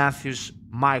 Andrew Matthews,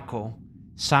 Michael,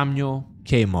 Samuel,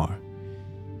 Kaymore.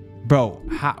 Bro,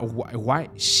 why?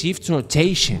 Shift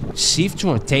rotation. Shift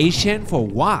rotation for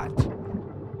what?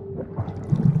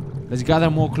 Let's gather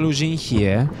more clues in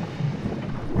here.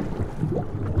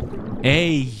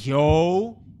 Hey,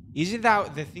 yo. Isn't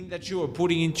that the thing that you were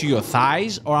putting into your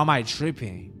thighs, or am I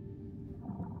tripping?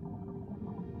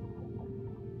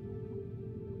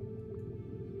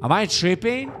 Am I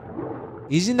tripping?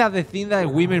 Isn't that the thing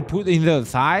that women put in their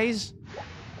thighs?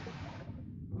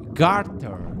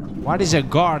 Garter. What is a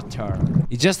garter?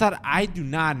 It's just that I do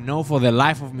not know for the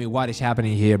life of me what is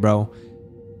happening here, bro.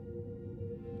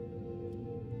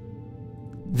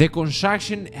 The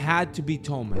construction had to be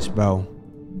Thomas, bro.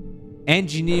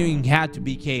 Engineering had to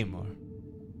be Kamer.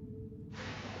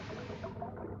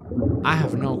 I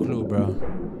have no clue, bro.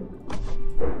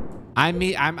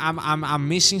 I'm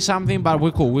missing something, but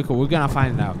we're cool. We're gonna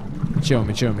find it out. Chill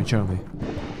me.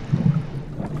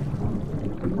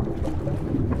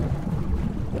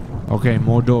 Okay,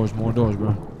 more doors,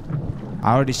 bro.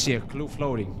 I already see a clue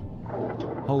floating.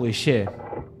 Holy shit.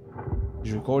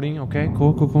 He's recording. Okay,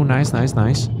 cool. Nice.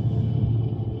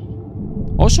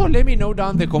 Also, let me know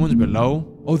down in the comments below.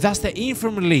 Oh, that's the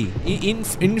infirmary.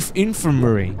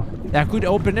 Infirmary that I could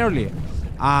open earlier.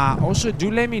 Also,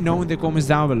 do let me know in the comments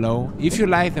down below if you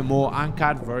like the more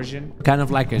uncut version. Kind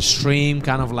of like a stream,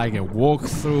 kind of like a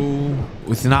walkthrough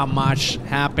with not much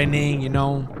happening, you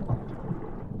know.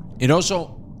 It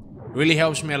also really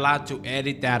helps me a lot to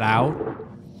edit that out.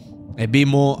 A bit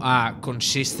more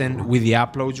consistent with the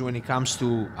uploads when it comes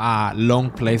to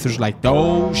long playthroughs like,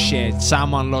 oh shit,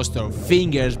 someone lost their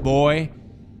fingers, boy.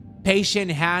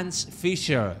 Patient Hans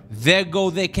Fisher. There go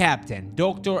the captain.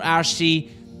 Dr.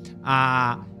 R.C.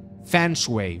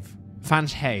 Fanshave.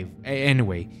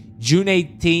 Anyway, June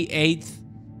 8th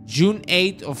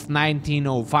of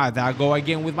 1905. There I go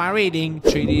again with my reading.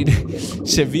 Treated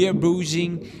severe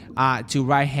bruising to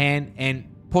right hand and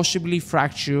possibly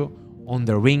fracture on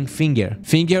the ring finger.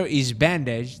 Finger is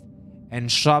bandaged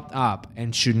and strapped up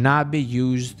and should not be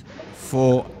used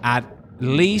for at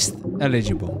least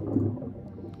eligible.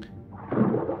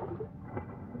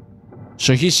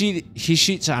 So his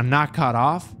sheets are not cut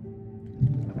off.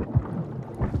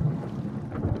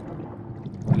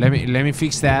 Let me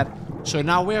fix that. So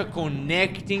now we're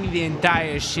connecting the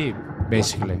entire ship,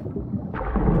 basically.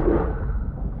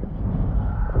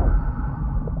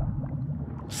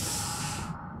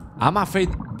 I'm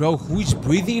afraid, bro, who's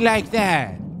breathing like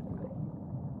that?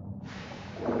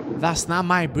 That's not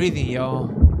my breathing, yo.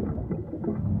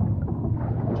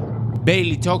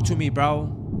 Bailey, talk to me,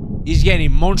 bro. He's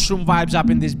getting monstrum vibes up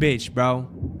in this bitch, bro.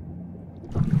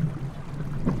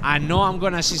 I know I'm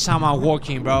gonna see someone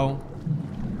walking, bro.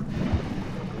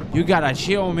 You gotta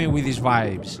chill me with these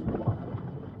vibes.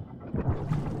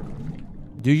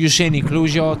 Do you see any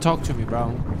clues, yo? Talk to me,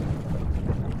 bro.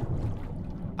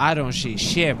 I don't see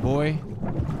shit, boy.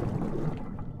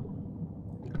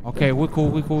 Okay, we're cool,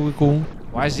 we're cool, we're cool.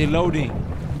 Why is it loading?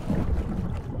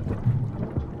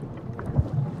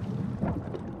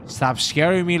 Stop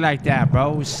scaring me like that,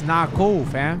 bro. It's not cool,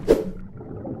 fam.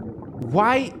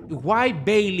 Why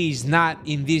Bailey's not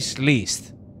in this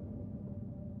list?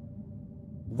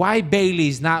 Why Bailey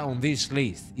is not on this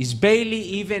list? Is Bailey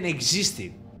even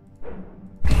existing?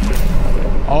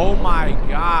 Oh my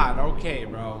god, okay,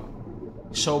 bro.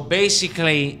 So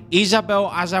basically,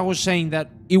 Isabel, as I was saying, that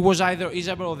it was either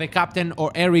Isabel or the captain or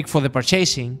Eric for the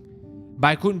purchasing,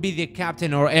 but it couldn't be the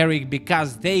captain or Eric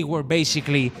because they were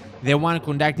basically the one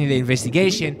conducting the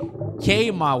investigation.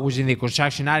 Keima was in the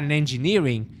construction, not in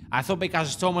engineering. I thought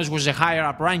because Thomas was a higher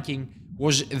up ranking,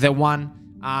 was the one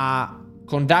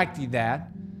conducting that.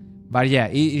 But yeah,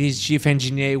 his chief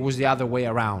engineer was the other way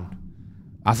around.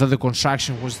 I thought the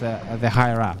construction was the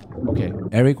higher up. Okay.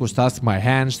 Eric was tasked by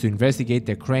Hans to investigate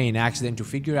the crane accident to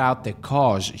figure out the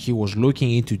cause. He was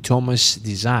looking into Thomas'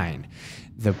 design.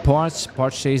 The parts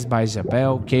purchased by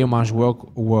Isabel, Keima's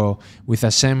work were with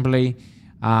assembly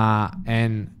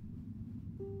and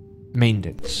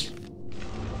maintenance.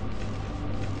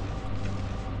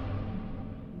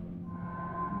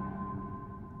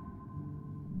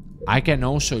 I can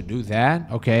also do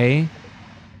that, okay.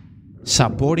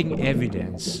 Supporting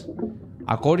evidence.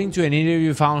 According to an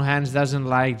interview found, Hans doesn't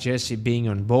like Jesse being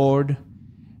on board.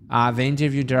 The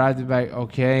interview derived by,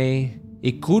 okay.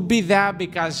 It could be that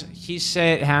because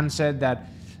Hans said that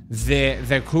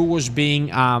the crew was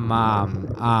being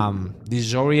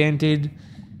disoriented.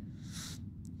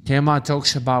 Keima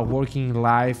talks about working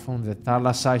life on the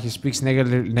Thalassa. He speaks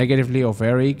negatively of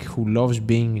Eric, who loves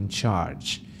being in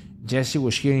charge. Jesse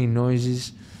was hearing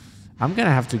noises. I'm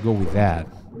gonna have to go with that.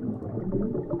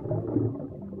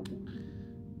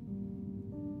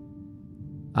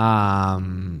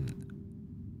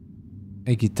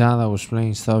 A guitar that was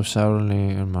playing stopped suddenly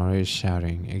and Maria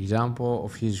shouting. Example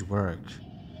of his work.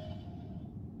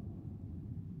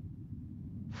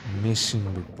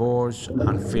 Missing reports,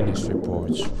 unfinished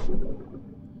reports.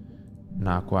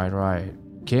 Not quite right.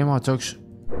 Keima talks.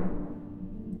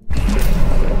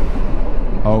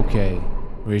 Okay.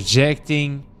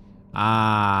 Rejecting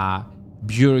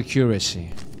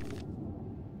bureaucracy.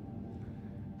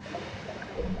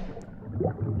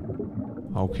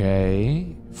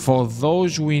 Okay. For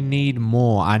those we need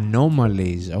more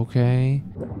anomalies, okay.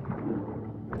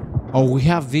 Oh, we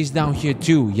have this down here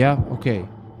too, yeah, okay.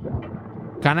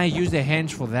 Can I use the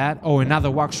hands for that? Oh,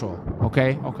 another wax roll.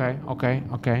 Okay. Okay.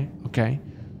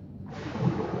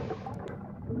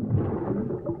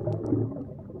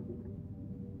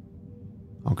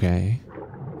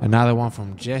 Another one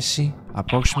from Jesse,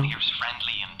 approximately. Here's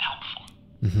friendly and helpful.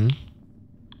 Mm-hmm.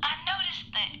 I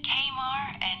noticed that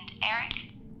Kamar and Eric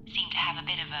seem to have a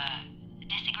bit of a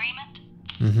disagreement.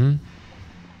 Mm-hmm.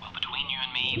 Well, between you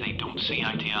and me, they don't see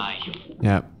eye to eye.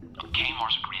 Yep.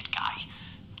 Kamar's a great guy.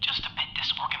 Just a bit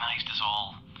disorganized is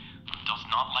all. Does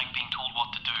not like being told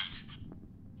what to do.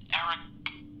 Eric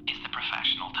is the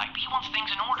professional type. He wants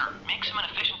things in order. Makes him an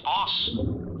efficient boss.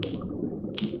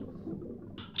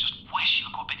 I just wish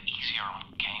you'd go a bit easier on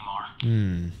Kamar.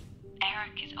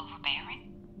 Eric is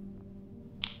overbearing?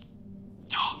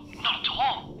 No, not at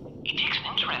all. He takes an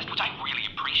interest, which I really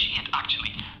appreciate,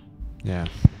 actually. Yeah.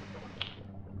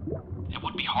 It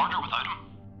would be harder without him.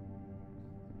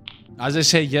 As I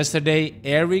said yesterday,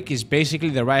 Eric is basically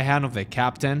the right hand of the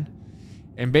captain.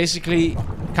 And basically,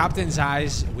 captain's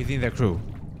eyes within the crew.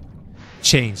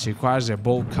 Change requires a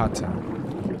bold cutter,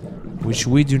 which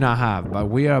we do not have, but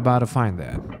we are about to find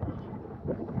that.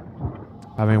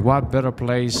 I mean, what better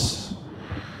place?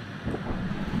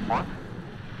 What?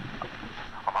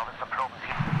 I'm having some problems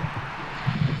here.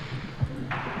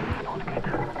 Not good.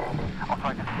 I'll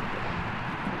find it.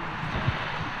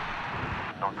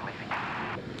 Not leaving.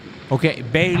 Okay,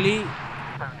 Bailey.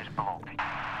 Down is blocked.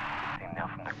 Seen there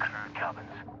from the crew cabins.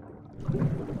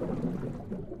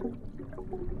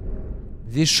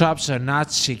 These traps are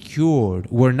not secured.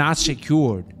 Were not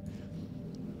secured.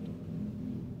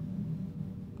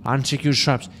 Unsecure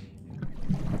straps.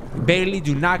 Bailey,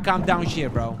 do not come down here,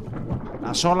 bro.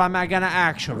 That's all I'm gonna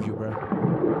ask of you, bro.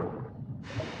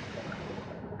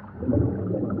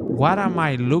 What am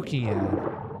I looking at?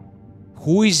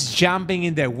 Who is jumping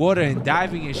in the water and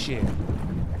diving and shit?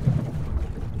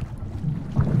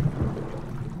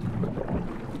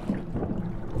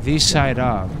 This side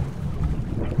up.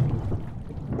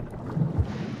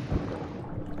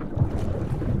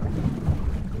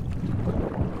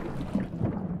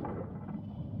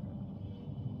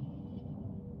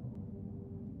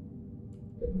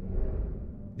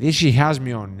 This shit has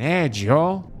me on edge,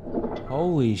 yo.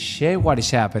 Holy shit, what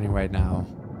is happening right now?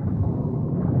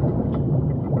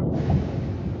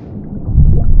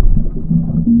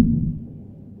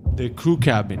 The crew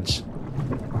cabins.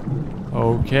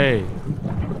 Okay.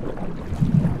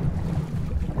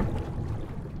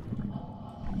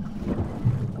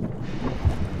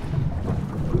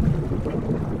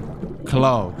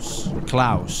 Klaus.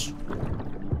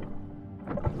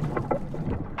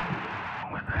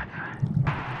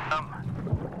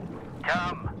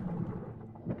 Come.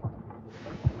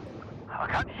 I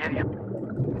can't hear you.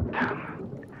 Damn.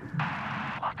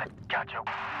 Lost it. Got you.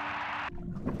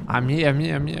 I'm here,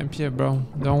 bro.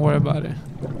 Don't worry about it.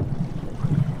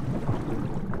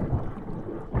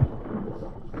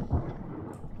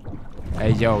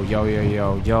 Hey, yo.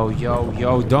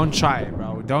 Don't try it,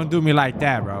 bro. Don't do me like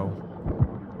that, bro.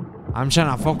 I'm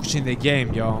trying to focus in the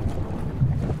game, yo.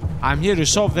 I'm here to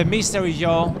solve the mystery,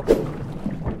 yo.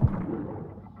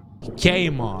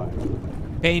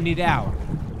 Kmart. Paint it out.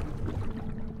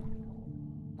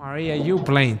 Maria, you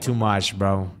playing too much,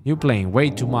 bro. You playing way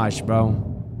too much, bro.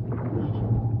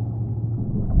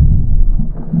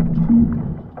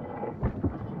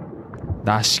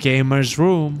 That's Gamer's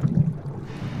room.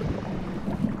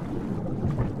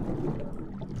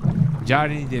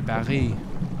 Jardin de Paris.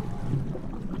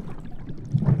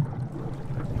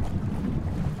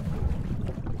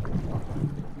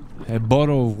 A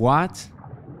bottle of what?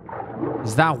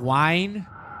 Is that wine?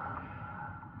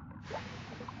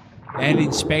 And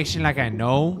inspection like I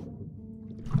know.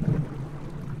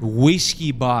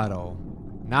 Whiskey bottle.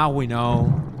 Now we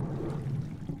know.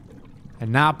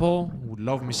 An apple. Would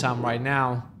love me some right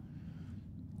now.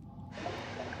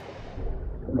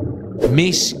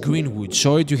 Miss Greenwood,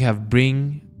 sorry to have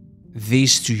bring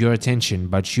this to your attention,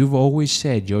 but you've always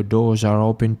said your doors are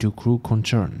open to crew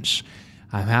concerns.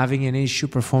 I'm having an issue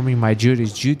performing my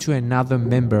duties due to another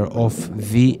member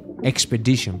of the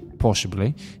expedition,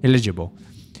 possibly eligible,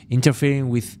 interfering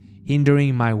with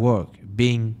hindering my work,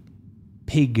 being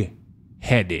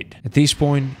pig-headed. At this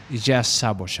point, it's just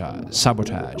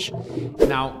sabotage.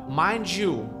 Now, mind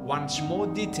you, one small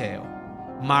detail.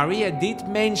 Maria did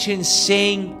mention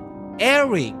saying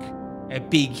Eric a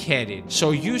pig-headed.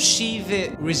 So you see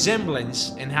the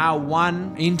resemblance and how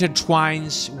one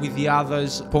intertwines with the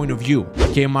other's point of view.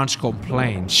 Kmart's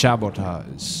complaint,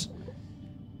 sabotage.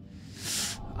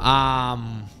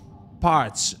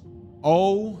 Parts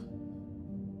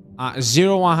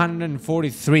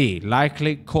 0143,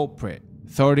 likely culprit,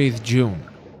 30th June,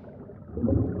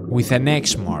 with an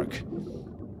X mark.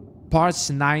 Parts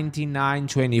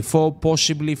 9924,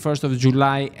 possibly 1st of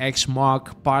July, X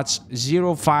mark. Parts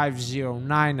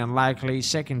 0509, unlikely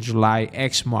 2nd July,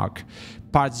 X mark.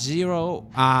 Parts 2,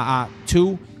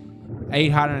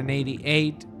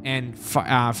 888 and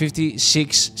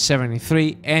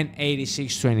 5673 and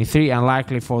 8623,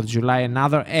 unlikely 4th July,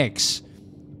 another X.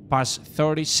 Parts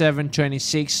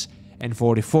 3726 and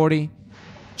 4040,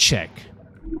 check.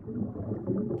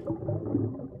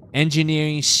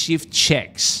 Engineering shift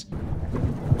checks.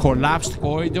 Collapsed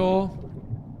corridor.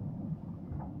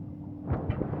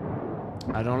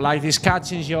 I don't like these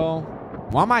cutscenes, yo.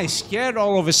 Why am I scared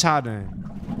all of a sudden?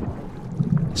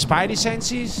 Spidey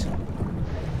senses?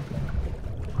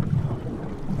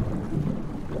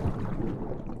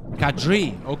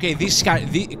 Kadri. Okay, this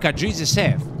Kadri is a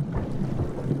safe.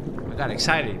 I got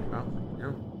excited, bro.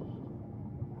 Yeah.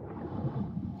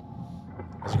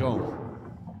 Let's go.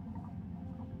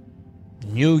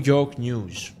 New York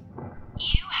News.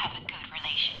 You have a good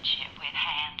relationship with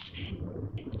Hans.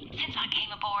 Since I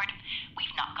came aboard,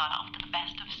 we've not got off to the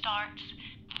best of starts.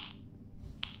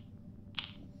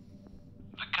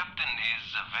 The captain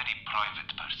is a very private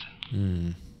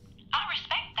person. I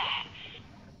respect that.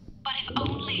 But if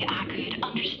only I could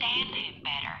understand him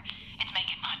better, it's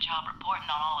making my job reporting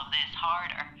on all of this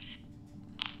harder.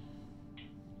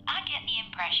 I get the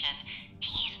impression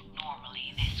he's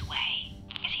normally this way.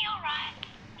 Is he alright?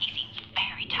 He seems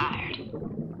very tired.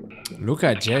 Look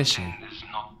at Jesse. Is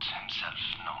not himself,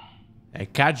 no. I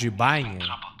catch you buying it.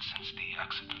 Troubled since the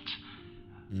accident.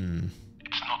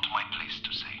 It's not my place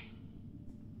to say.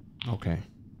 Okay.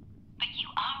 But you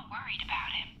are worried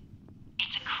about him.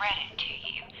 It's a credit to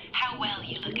you how well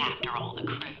you look after all the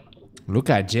crew. Look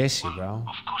at Jesse, bro.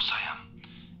 Of course I am.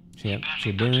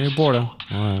 She been a reporter.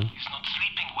 Alright. He's not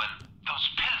sleeping well. Those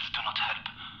pills do not help.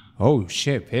 Oh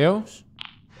shit, pills?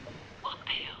 What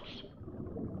pills?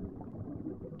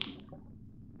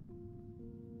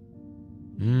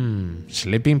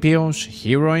 Sleeping pills?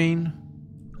 Heroin?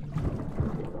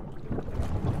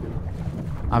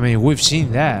 I mean, we've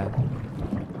seen that.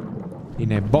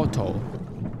 In a bottle.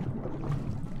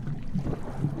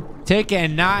 Take a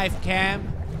knife, Cam.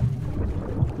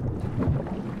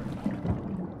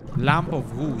 Lamp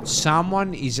of wood.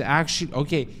 Someone is actually...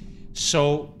 Okay,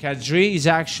 so Kadri is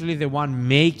actually the one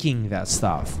making that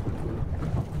stuff.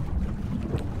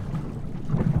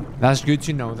 That's good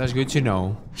to know. That's good to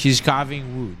know. She's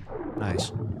carving wood.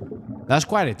 Nice. That's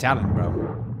quite a talent, bro.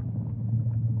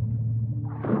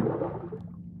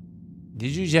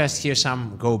 Did you just hear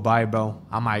some go by, bro?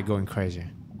 Am I going crazy?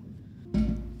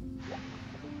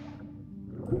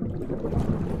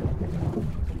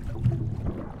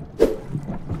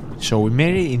 So we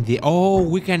made it in the... Oh,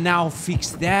 we can now fix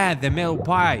that, the metal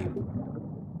pipe.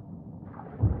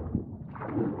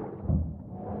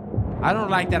 I don't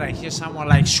like that I hear someone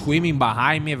like swimming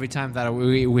behind me every time that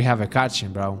we have a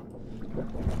cutscene, bro.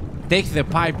 Take the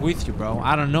pipe with you, bro.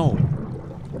 I don't know.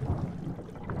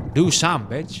 Do some,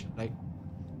 bitch. Like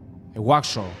a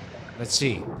wax roll. Let's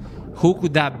see. Who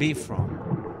could that be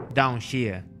from? Down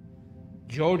here.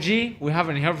 Georgie? We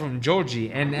haven't heard from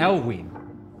Georgie and Elwin.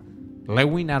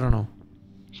 Lewin? I don't know.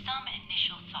 Some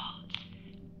initial thoughts.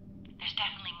 There's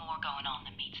definitely more going on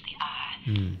than meets the eye.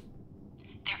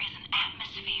 There is an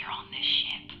atmosphere on this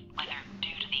ship, whether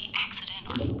due to the accident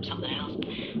or something else. I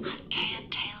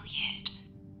can't tell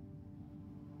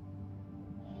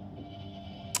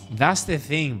yet. That's the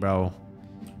thing, bro.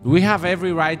 We have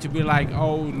every right to be like,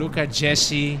 oh, look at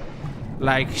Jessie.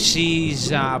 Like,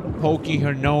 she's poking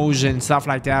her nose and stuff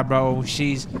like that, bro.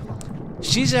 She's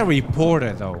a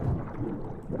reporter, though.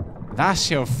 That's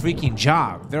her freaking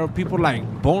job. There are people like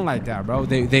born like that, bro.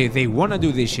 They want to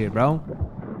do this shit, bro.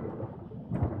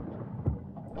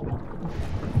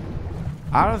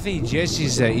 I don't think Jesse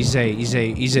is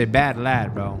a bad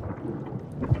lad, bro.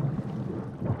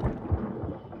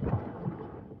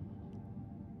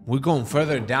 We're going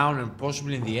further down and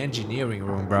possibly in the engineering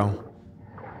room, bro.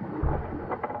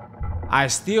 I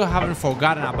still haven't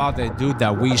forgotten about the dude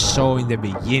that we saw in the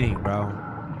beginning, bro.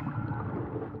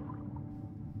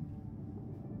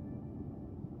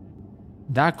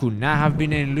 That could not have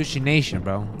been an hallucination,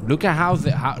 bro. Look at how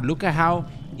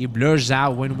it blurs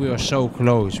out when we are so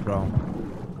close, bro.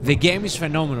 The game is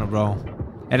phenomenal, bro.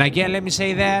 And again, let me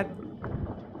say that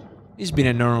it's been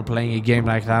a normal playing a game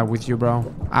like that with you,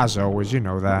 bro. As always, you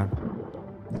know that.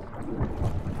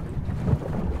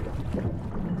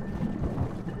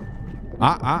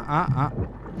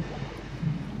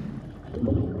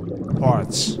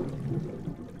 Parts.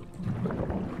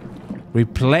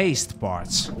 Replaced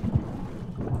parts.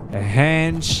 A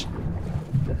hinge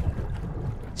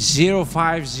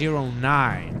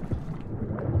 0509.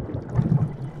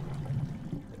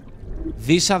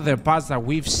 These are the parts that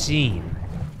we've seen.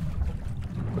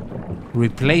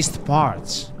 Replaced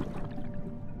parts.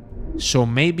 So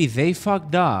maybe they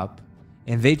fucked up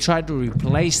and they tried to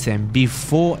replace them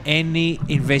before any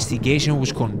investigation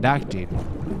was conducted,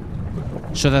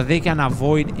 so that they can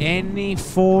avoid any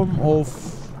form of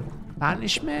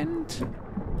punishment.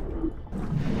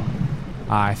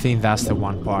 I think that's the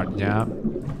one part, yeah.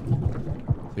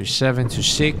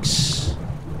 3726.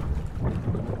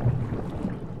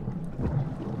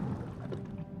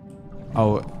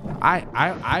 Oh,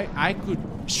 I could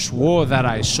swore that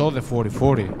I saw the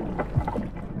 4040.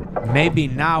 Maybe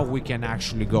now we can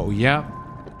actually go, yeah.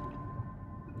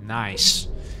 Nice.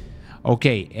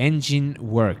 Okay, engine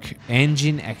work,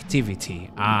 engine activity.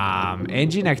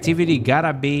 Engine activity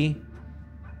gotta be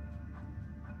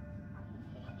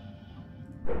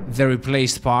the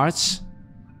replaced parts.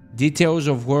 Details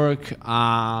of work.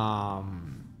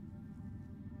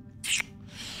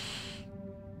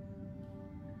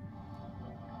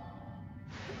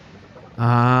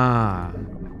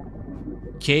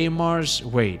 Kmar's,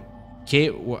 wait.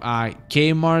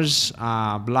 Kmar's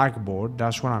blackboard.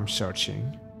 That's what I'm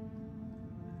searching.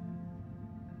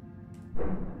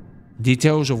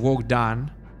 Details of work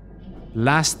done.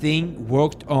 Last thing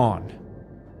worked on.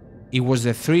 It was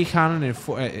the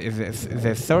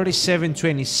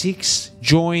 3726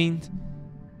 joint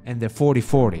and the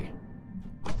 4040.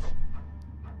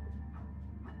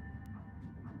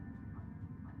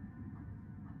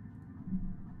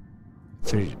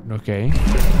 Okay.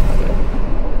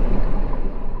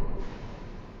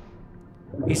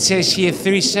 It says here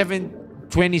 37,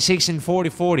 26, and 40,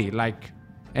 40. Like,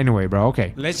 anyway, bro,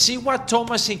 okay. Let's see what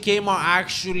Thomas and Kmart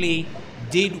actually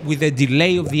did with the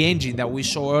delay of the engine that we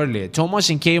saw earlier. Thomas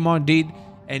and Kmart did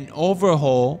an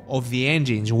overhaul of the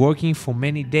engines, working for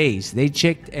many days. They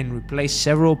checked and replaced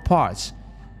several parts,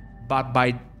 but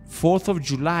by 4th of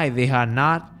July, they had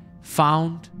not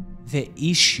found the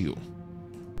issue.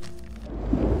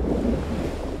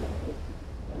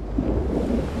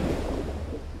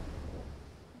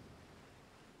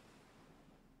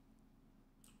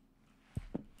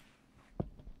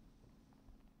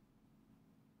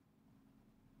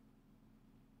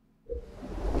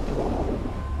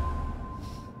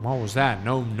 What was that?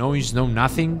 No noise, no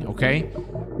nothing. Okay.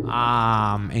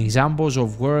 Examples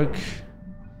of work.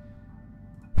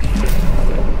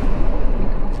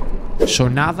 So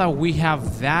now that we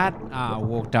have that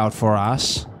worked out for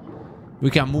us, we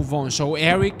can move on. So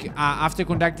Eric, after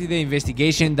conducting the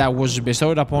investigation that was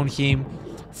bestowed upon him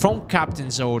from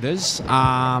captain's orders,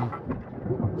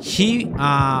 he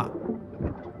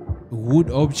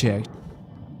wood object.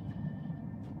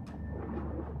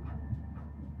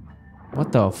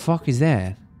 What the fuck is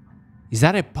that? Is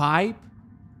that a pipe?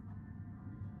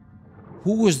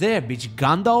 Who was there, bitch?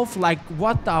 Gandalf? Like,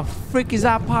 what the frick is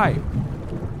that pipe?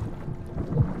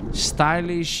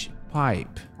 Stylish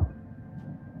pipe.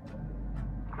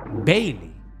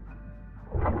 Bailey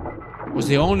was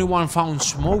the only one found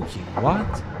smoking. What?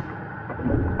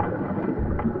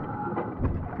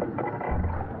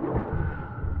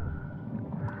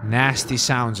 Nasty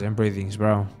sounds and breathings,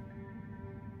 bro.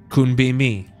 Couldn't be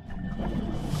me.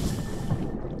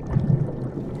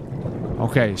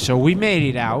 Okay, so we made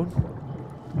it out.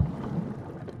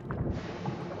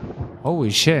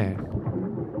 Holy shit.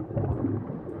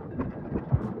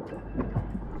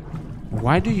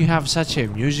 Why do you have such a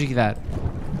music that...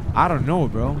 I don't know,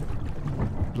 bro.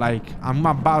 Like, I'm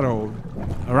about to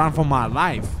run for my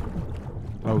life.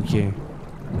 Okay.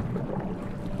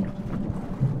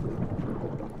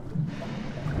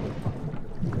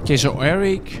 Okay, so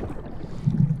Eric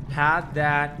had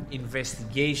that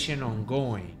investigation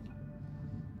ongoing.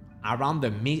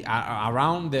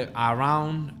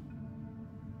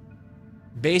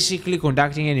 Basically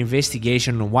conducting an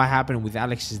investigation on what happened with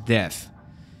Alex's death,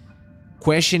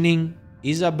 questioning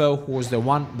Isabel, who was the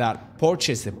one that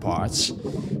purchased the parts,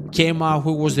 Kemar,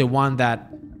 who was the one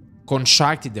that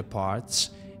constructed the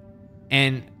parts,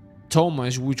 and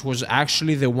Thomas, which was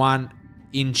actually the one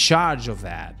in charge of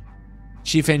that,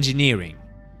 chief engineering.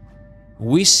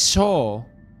 We saw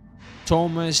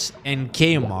Thomas and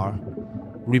Kemar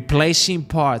replacing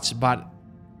parts, but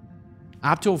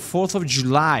up till 4th of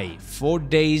July, 4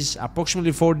 days,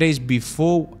 approximately 4 days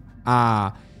before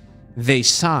they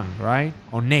sung, right?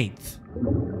 On 8th.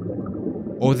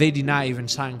 Or they did not even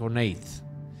sing on 8th.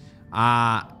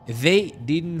 They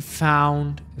didn't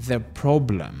found the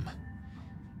problem.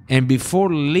 And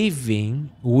before leaving,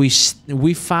 we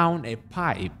found a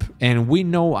pipe. And we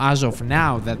know as of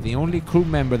now that the only crew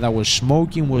member that was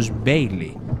smoking was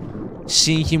Bailey.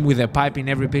 Seeing him with a pipe in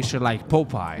every picture like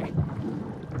Popeye.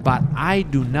 But I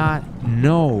do not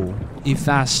know if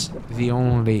that's the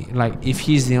only, like, if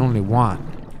he's the only one.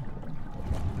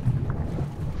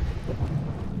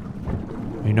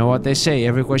 You know what they say,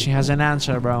 every question has an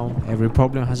answer, bro. Every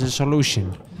problem has a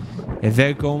solution. And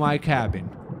there go my cabin.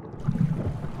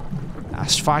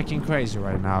 That's fucking crazy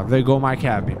right now. There go my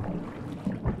cabin.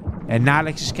 And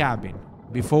Alex's cabin.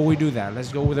 Before we do that,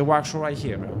 let's go with the workshop right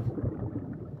here, bro.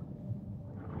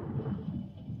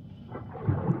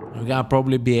 We're gonna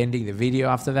probably be ending the video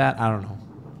after that. I don't know.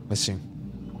 Let's see.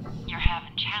 You're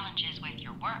having challenges with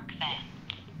your work then?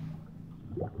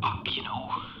 You know,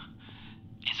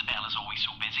 Isabella's always so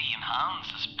busy and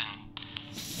Hans has been,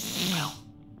 well,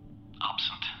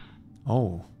 absent.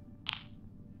 Oh.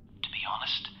 To be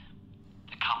honest,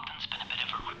 the captain's been a bit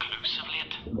of a recluse of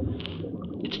late.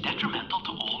 It's detrimental to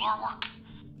all our work.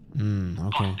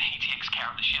 Okay. But he takes care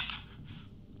of the ship.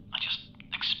 I just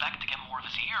expect to get more of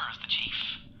his ear as the chief.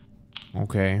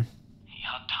 Okay. He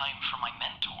had time for my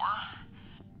mentor.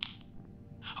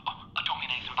 Oh, I don't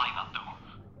mean anything by that,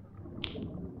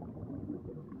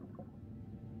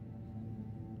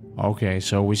 though. Okay,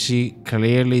 so we see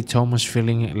clearly Thomas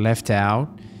feeling left out,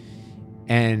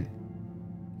 and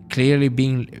clearly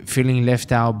feeling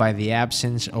left out by the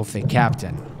absence of the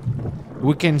captain.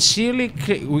 We can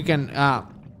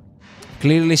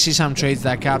clearly see some traits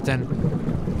that captain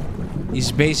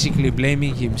is basically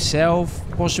blaming himself,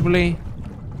 possibly,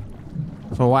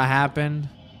 for what happened.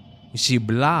 You see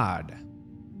blood.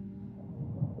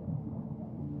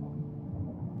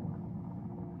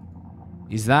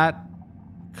 Is that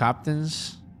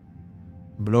captain's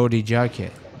Bloody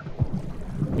jacket.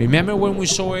 Remember when we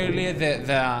saw earlier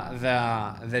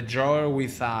the drawer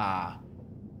with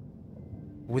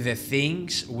the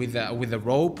things, with the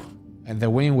rope, and the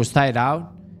wing was tied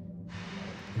out?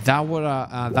 That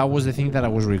was the thing that I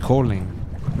was recalling.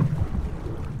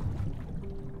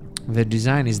 The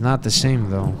design is not the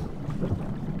same though.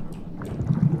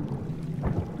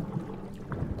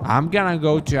 I'm gonna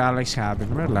go to Alex's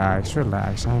cabin. Relax,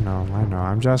 relax. I know.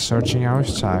 I'm just searching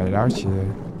outside, out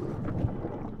here.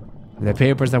 The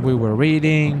papers that we were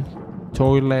reading,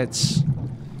 toilets.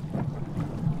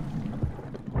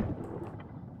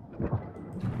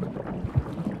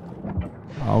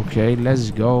 Okay,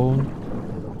 let's go.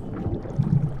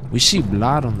 We see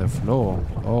blood on the floor.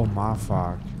 Oh my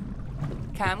fuck.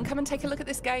 Cam, come and take a look at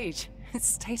this gauge. It's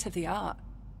state of the art.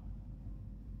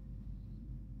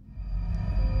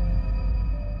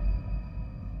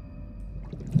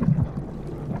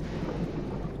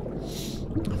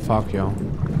 Fuck yo.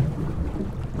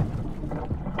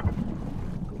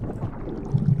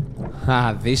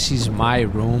 Ha, this is my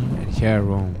room and her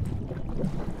room.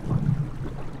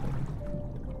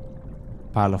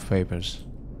 Pile of papers.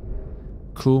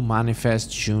 Crew manifest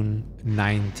June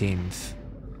 19th.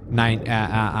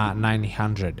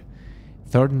 900.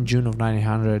 3rd June of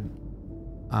 900.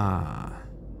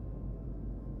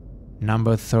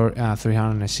 Number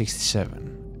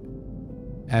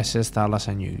 367. SS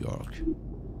Thalassa, New York.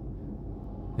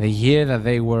 The year that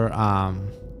they were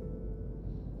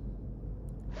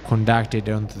conducted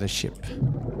onto the ship.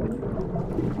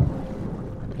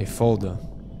 A folder.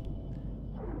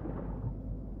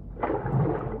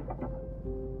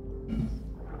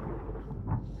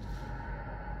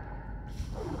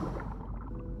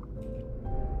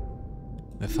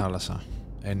 The Thalassa,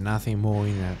 and nothing more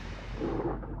in it.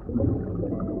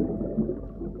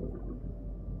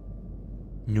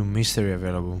 New mystery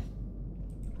available.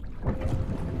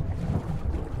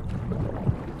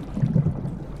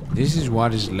 This is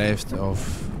what is left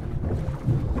of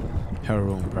her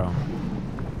room, bro.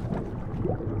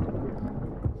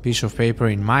 Piece of paper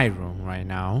in my room right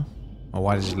now, or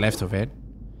what is left of it.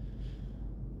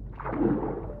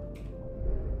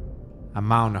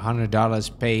 Amount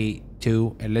 $100 paid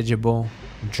to eligible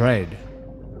dread.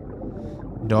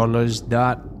 Dollars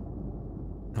dot.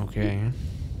 Okay.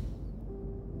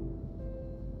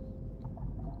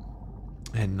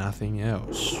 And nothing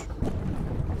else.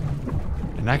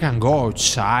 And I can go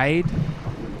outside.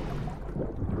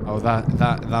 Oh,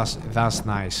 that's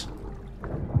nice.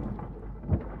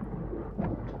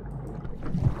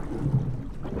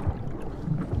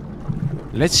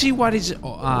 Let's see what is.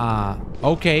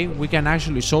 Okay, we can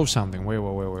actually solve something. Wait.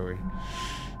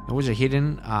 There was a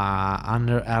hidden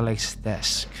under Alex's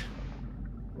desk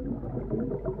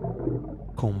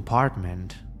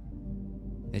compartment.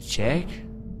 The check.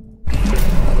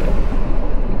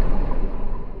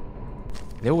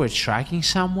 They were tracking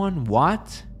someone?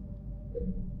 What?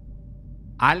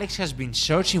 Alex has been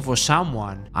searching for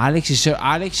someone. Alex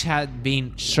had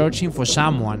been searching for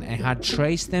someone and had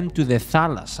traced them to the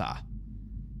Thalassa.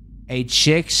 A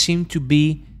check seemed to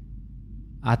be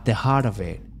at the heart of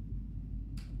it.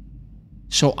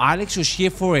 So Alex was here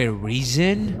for a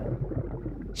reason?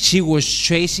 She was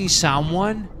chasing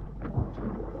someone?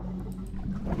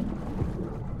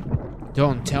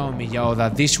 Don't tell me, yo,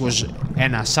 that this was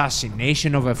an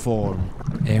assassination of a form.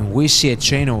 And we see a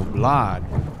train of blood.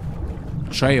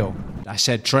 Trail. I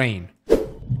said train.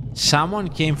 Someone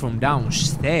came from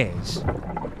downstairs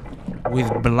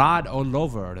with blood all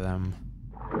over them.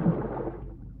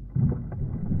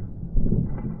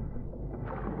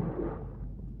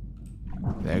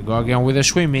 There you go again with the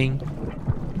swimming.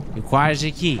 Requires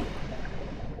a key.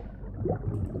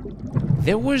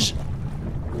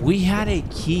 We had a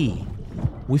key.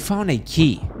 We found a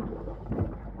key.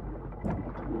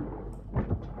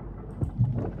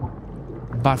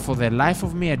 But for the life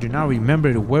of me, I do not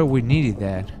remember where we needed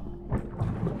that.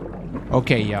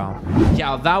 Okay, y'all.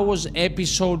 Yeah, that was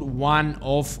episode 1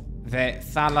 of the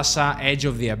Thalassa Edge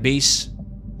of the Abyss.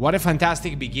 What a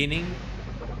fantastic beginning.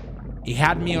 It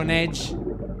had me on edge,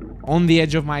 on the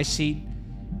edge of my seat.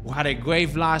 We had a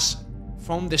great blast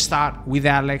from the start with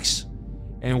Alex.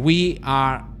 And we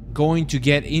are going to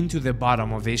get into the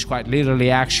bottom of this, quite literally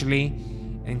actually,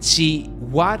 and see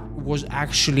what was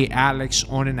actually Alex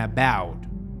on and about,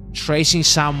 tracing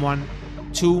someone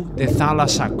to the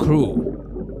Thalassa crew,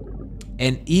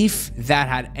 and if that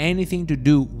had anything to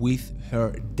do with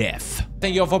her death.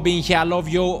 Thank you all for being here. I love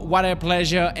you. What a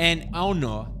pleasure and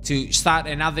honor to start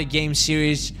another game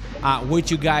series with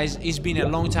you guys. It's been a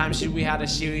long time since we had a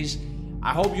series.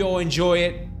 I hope you all enjoy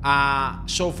it.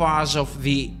 So far as of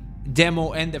the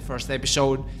demo and the first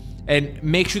episode. And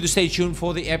make sure to stay tuned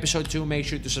for the episode 2. Make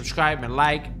sure to subscribe and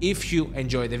like if you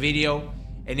enjoyed the video,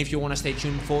 and if you want to stay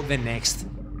tuned for the next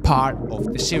part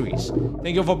of the series.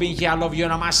 Thank you for being here. I love you,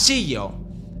 and I'ma see you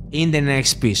in the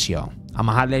next video.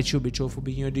 I'ma holler at you. Be sure for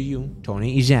being here to you.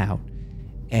 Tony is out.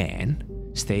 And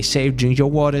stay safe, drink your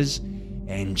waters,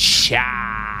 and ciao.